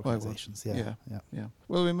would organisations? Yeah.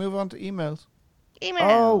 Will we move on to emails? Emails.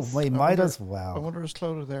 Oh, we might as well. I wonder is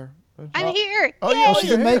Clodagh there? I'm here. Oh, yeah, she's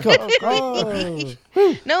in makeup.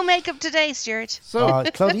 No makeup today, Stuart. So,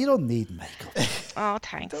 Claudia, you don't need makeup. Oh,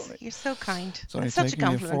 thanks. You're so kind. It's only Such a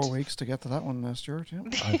taken you compliment. 4 weeks to get to that one, Stuart. Yeah. I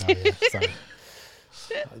know, sorry.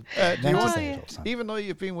 Do you want even though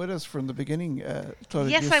you've been with us from the beginning,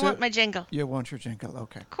 Claudia, yes, I want my jingle. You want your jingle,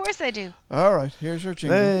 okay. Of course I do. All right, here's your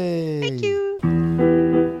jingle. Hey. Thank you.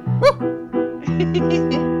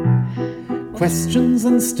 Questions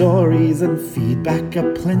and stories and feedback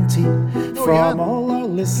aplenty from all our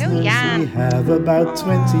listeners. We have about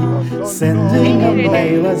 20 sending a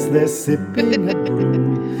mail as they're sipping a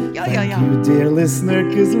brew. Thank you, dear listener,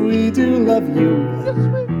 'cause we do love you.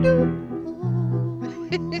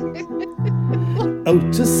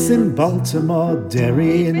 Otis in Baltimore,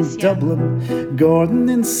 Derry in Dublin, Gordon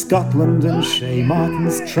in Scotland, and Shay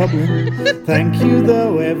Martin's troubling. Thank you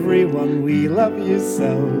though, everyone, we love you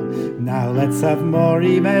so. Now let's have more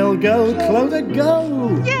email go. Clodagh, go!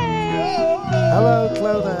 Yay! Hello,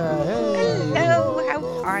 Clodagh. Hey. Hello, how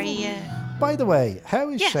are you? By the way, how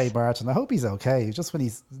is Shay Martin? I hope he's okay. Just when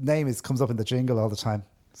his name comes up in the jingle all the time.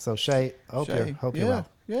 So Shay, hope you're well.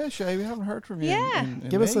 Yeah, Shay, we haven't heard from you. Yeah. In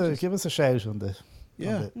give us ages. a shout on the.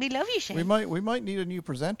 Yeah, we love you, Shay. We might need a new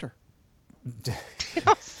presenter.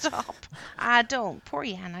 Oh, stop! Don't. Poor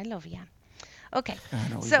Jan. I love Jan. Okay,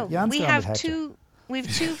 so we have two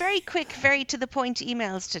very quick, very to the point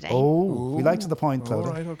emails today. Oh, we like to the point, Clodagh.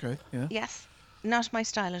 All right, okay, yeah. Yes, not my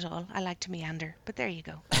style at all. I like to meander, but there you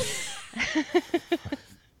go.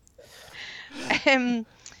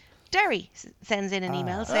 Derry sends in an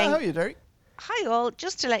email saying, how are you, Derry? Hi all,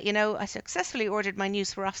 just to let you know, I successfully ordered my new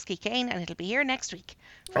Swarovski cane and it'll be here next week.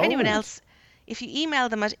 For anyone else, if you email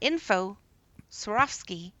them at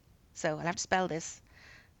info@Swarovski, so I'll have to spell this,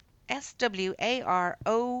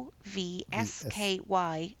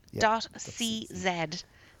 SWAROVSKY.CZ,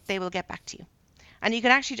 they will get back to you. And you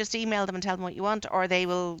can actually just email them and tell them what you want, or they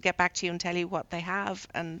will get back to you and tell you what they have,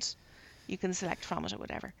 and you can select from it or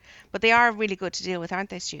whatever. But they are really good to deal with,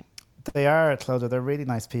 aren't they, Stu? They are, Clodagh. They're really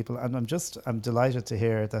nice people, and I'm delighted to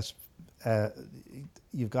hear that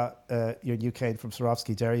you've got your new cane from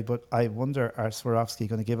Swarovski, Derry. But I wonder, are Swarovski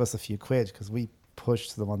going to give us a few quid, because we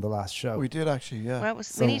pushed them on the last show? We did actually, yeah. Well,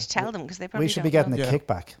 we need to tell them, because they probably we should be getting a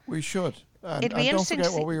kickback. We should. And don't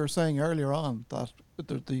forget what we were saying earlier on, that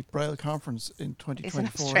the Braille conference in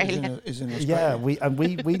 2024 is in Australia. Yeah, we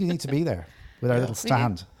need to be there with our little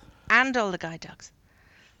stand. And all the guide dogs.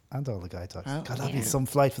 And all the guide dogs. God, that'd be some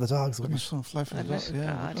flight for the dogs, wouldn't it? Some flight for the dogs,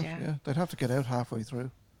 yeah. They'd have to get out halfway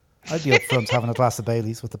through. I'd be up front having a glass of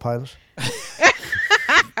Baileys with the pilot.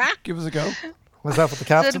 Give us a go. Was that with the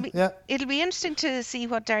captain? It'll be interesting to see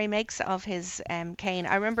what Derry makes of his cane.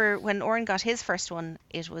 I remember when Oren got his first one,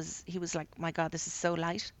 he was like, my God, this is so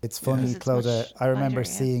light. It's funny, Clodagh. I remember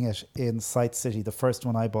seeing it in Sight City, the first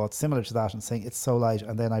one I bought, similar to that, and saying it's so light.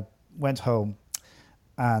 And then I went home,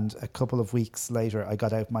 and a couple of weeks later, I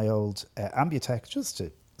got out my old Ambutech just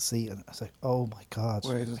to see, and I was like, oh my God,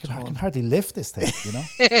 I can hardly lift this thing, you know?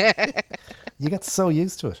 You get so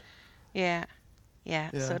used to it. Yeah.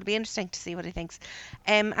 So it'll be interesting to see what he thinks.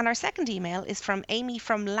 And our second email is from Amy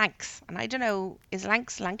from Lancs. And I don't know, is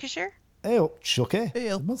Lancs Lancashire? Oh, Chucky.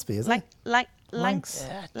 Ale. It must be, isn't Like it? Lancs-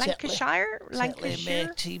 Lancashire?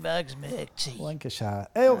 Make tea bags, make tea. Lancashire.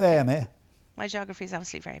 Oh, mate. My geography is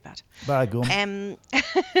obviously very bad. Bad gum.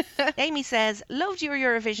 Amy says, loved your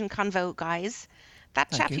Eurovision convo, guys.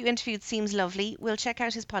 That chap you interviewed seems lovely. We'll check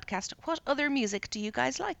out his podcast. What other music do you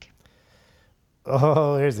guys like?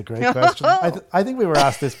 Oh, here's a great question. I think we were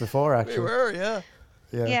asked this before, actually. We were, yeah.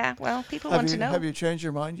 Yeah, well, people want to know. Have you changed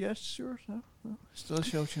your mind yet, Stuart? No? Still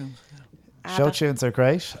show tunes. Show tunes are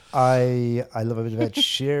great. I love a bit of Ed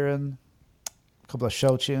Sheeran. A couple of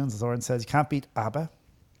show tunes, as Oren says. You can't beat ABBA.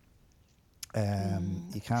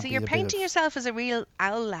 You can't. So you're painting yourself as a real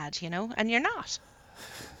owl lad, you know, and you're not.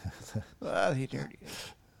 Well, he nearly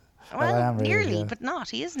is. Well, I am really, nearly, yeah. but not.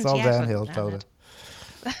 He isn't It's all yet. downhill, Clodagh.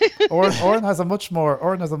 Oren has a much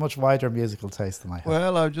wider musical taste than I have.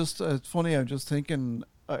 Well, it's funny. I'm just thinking.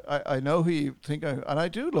 I know who you think, and I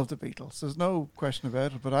do love the Beatles. There's no question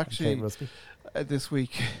about it. But actually, this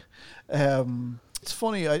week, it's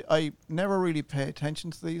funny. I never really pay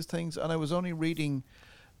attention to these things, and I was only reading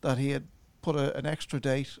that he had put an extra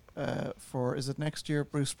date for, is it next year,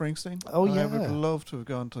 Bruce Springsteen? Oh, and yeah. I would love to have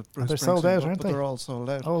gone to Bruce Springsteen. They're sold out, aren't but they? They're all sold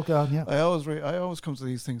out. Oh, God, yeah. I always come to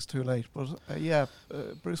these things too late. But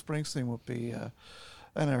Bruce Springsteen would be,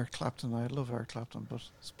 and Eric Clapton. I love Eric Clapton, but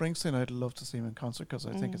Springsteen, I'd love to see him in concert because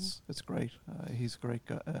I think it's great. He's a great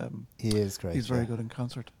guy. He is great. He's very good in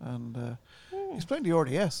concert, and he's playing the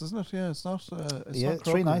RDS, isn't it? Yeah, it's not. It's not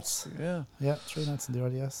 3 nights. Yeah, 3 nights in the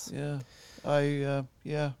RDS.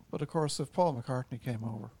 Yeah, but of course, if Paul McCartney came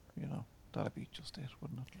over, you know, that'd be just it,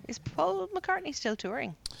 wouldn't it? Is Paul McCartney still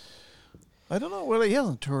touring? I don't know. Well, he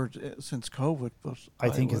hasn't toured since COVID, but I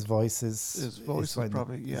think his voice is. His voice is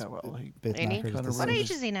probably he bit knackered at this What stage.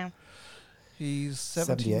 age is he now? He's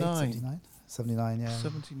 79. 79, yeah.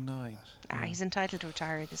 79. He's entitled to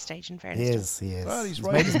retire at this stage, in fairness. He is. Well, he's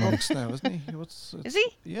writing books now, isn't he? Is he?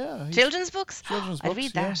 Yeah. Children's books? Children's I'd books,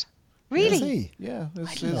 read yeah. that. Really? Is he? Yeah.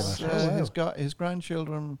 I didn't know that. His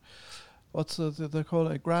grandchildren, they call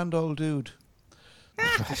it? A grand old dude.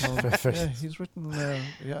 Yeah, he's written,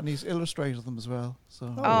 and he's illustrated them as well.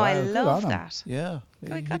 So. Oh, wow, I good love on him. that. Yeah.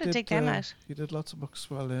 We got to dig them out. He did lots of books.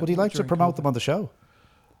 Would he like to during promote COVID. them on the show?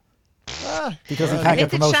 Because he well, can't I get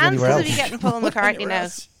think the promoted chances anywhere of else. you getting Paul McCartney now.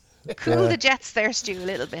 Cool Yeah. the jets there, Stu, a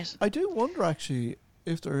little bit. I do wonder actually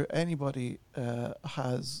if there anybody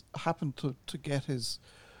has happened to get his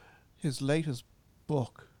latest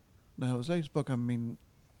book. Now his latest book, I mean,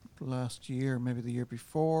 last year, maybe the year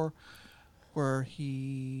before, where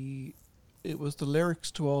it was the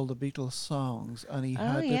lyrics to all the Beatles songs, and he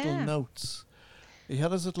had little notes. He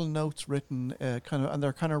had his little notes written, and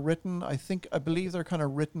they're kind of written. I believe they're kind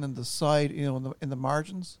of written in the side, you know, in the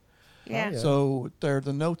margins. Yeah. yeah. So they're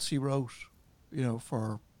the notes he wrote, you know,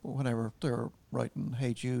 for whenever they're writing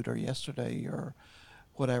Hey Jude or Yesterday or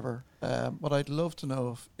whatever. But I'd love to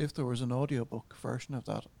know if there was an audiobook version of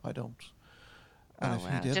that. I don't. And if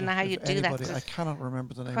he did, Don't know how you do that. I cannot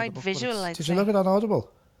remember the name Quite of the book. visual, I'd Did say. you look at it on Audible?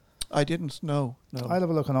 I didn't know. No. I'll have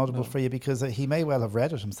a look on Audible No. for you because he may well have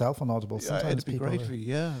read it himself on Audible. Yeah, Sometimes it'd be people great are- for you.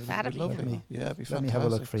 Yeah, That'd it'd be be lovely. cool. Yeah, it'd be fantastic. Let me have a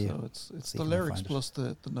look for you. So it's See the if I can lyrics find it. plus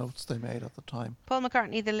the notes they made at the time. Paul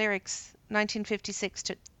McCartney, the lyrics, 1956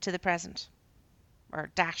 to the present. Or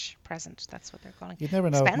dash present, that's what they're calling it. You'd never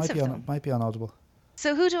know. It Expensive, though. might be on Audible.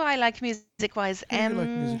 So who do I like music-wise? Who do you like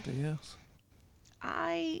musically? Yes.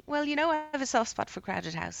 Well, you know, I have a soft spot for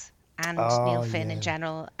Crowded House and Oh, Neil Finn yeah. in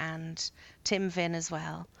general, and Tim Finn as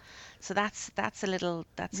well. So that's a little.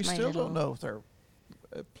 That's We my still little. don't know if they're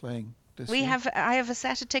playing this We year. have. I have a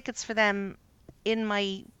set of tickets for them in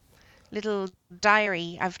my little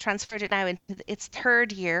diary. I've transferred it now into its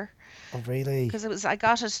third year Oh, really? because I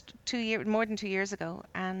got it more than 2 years ago,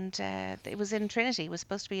 and it was in Trinity. It was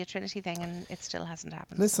supposed to be a Trinity thing, and it still hasn't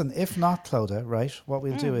happened. Listen, if not, Clodagh, right, what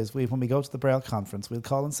we'll Mm. do is when we go to the Braille conference, we'll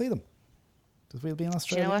call and see them. Because we'll be in Do you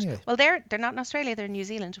Australia know what? anyway. Well, they're not in Australia. They're in New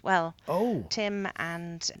Zealand. Well, Oh. Tim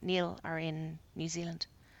and Neil are in New Zealand.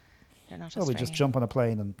 They're not Well, we Australian. just jump on a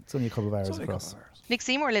plane and it's only a couple of hours It's only a couple across. of hours. Nick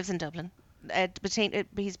Seymour lives in Dublin.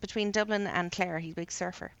 He's between Dublin and Clare. He's a big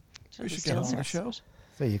surfer. So We he should still get on the surfs. show.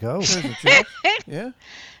 There you go. There's a job. Yeah.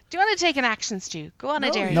 Do you want to take an action, Stu? Go on, I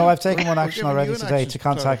No, dare you. No, I've taken one We're action giving already you an today action, to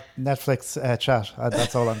contact Netflix chat.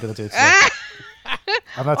 That's all I'm going to do today.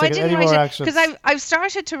 I'm not Oh, I taking didn't any more write it actions. because I've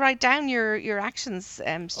started to write down your actions, Stu,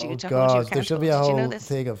 Oh, to hold you God. There should be a accountable. Did you whole know this?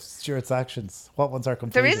 thing of Stuart's actions. What ones are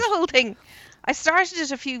completed? There is a whole thing. I started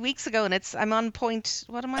it a few weeks ago, and I'm on point.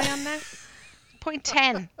 What am I on now? Point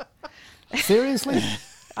 10. Seriously?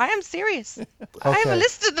 I am serious. I have a Okay.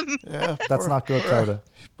 list of them. Yeah. That's not good, Clodagh.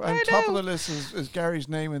 On I top of know. the list is Gary's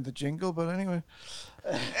name in the jingle, but anyway.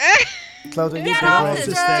 Clodagh, you'd be Get off great.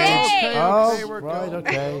 the stage! Okay, Oh, right,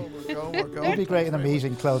 okay. We're going. You'd be great in a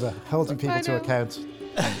meeting, Clodagh, holding people I to know. account.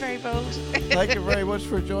 I'm very bold. Thank you very much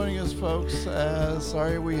for joining us, folks.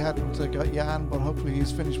 Sorry we hadn't got Jan, but hopefully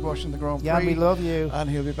he's finished watching the Grand Prix. Jan, we love you. And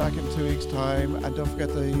he'll be back in 2 weeks' time. And don't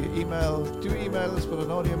forget the email. Do email us with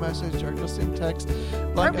an audio message or just in text.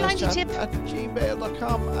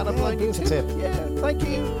 blindguystip@gmail.com and a Yeah, blindy give us a tip. tip. Yeah, thank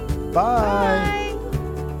you. Bye. Bye.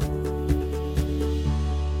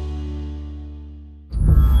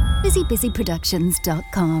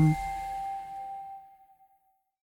 busyproductions.com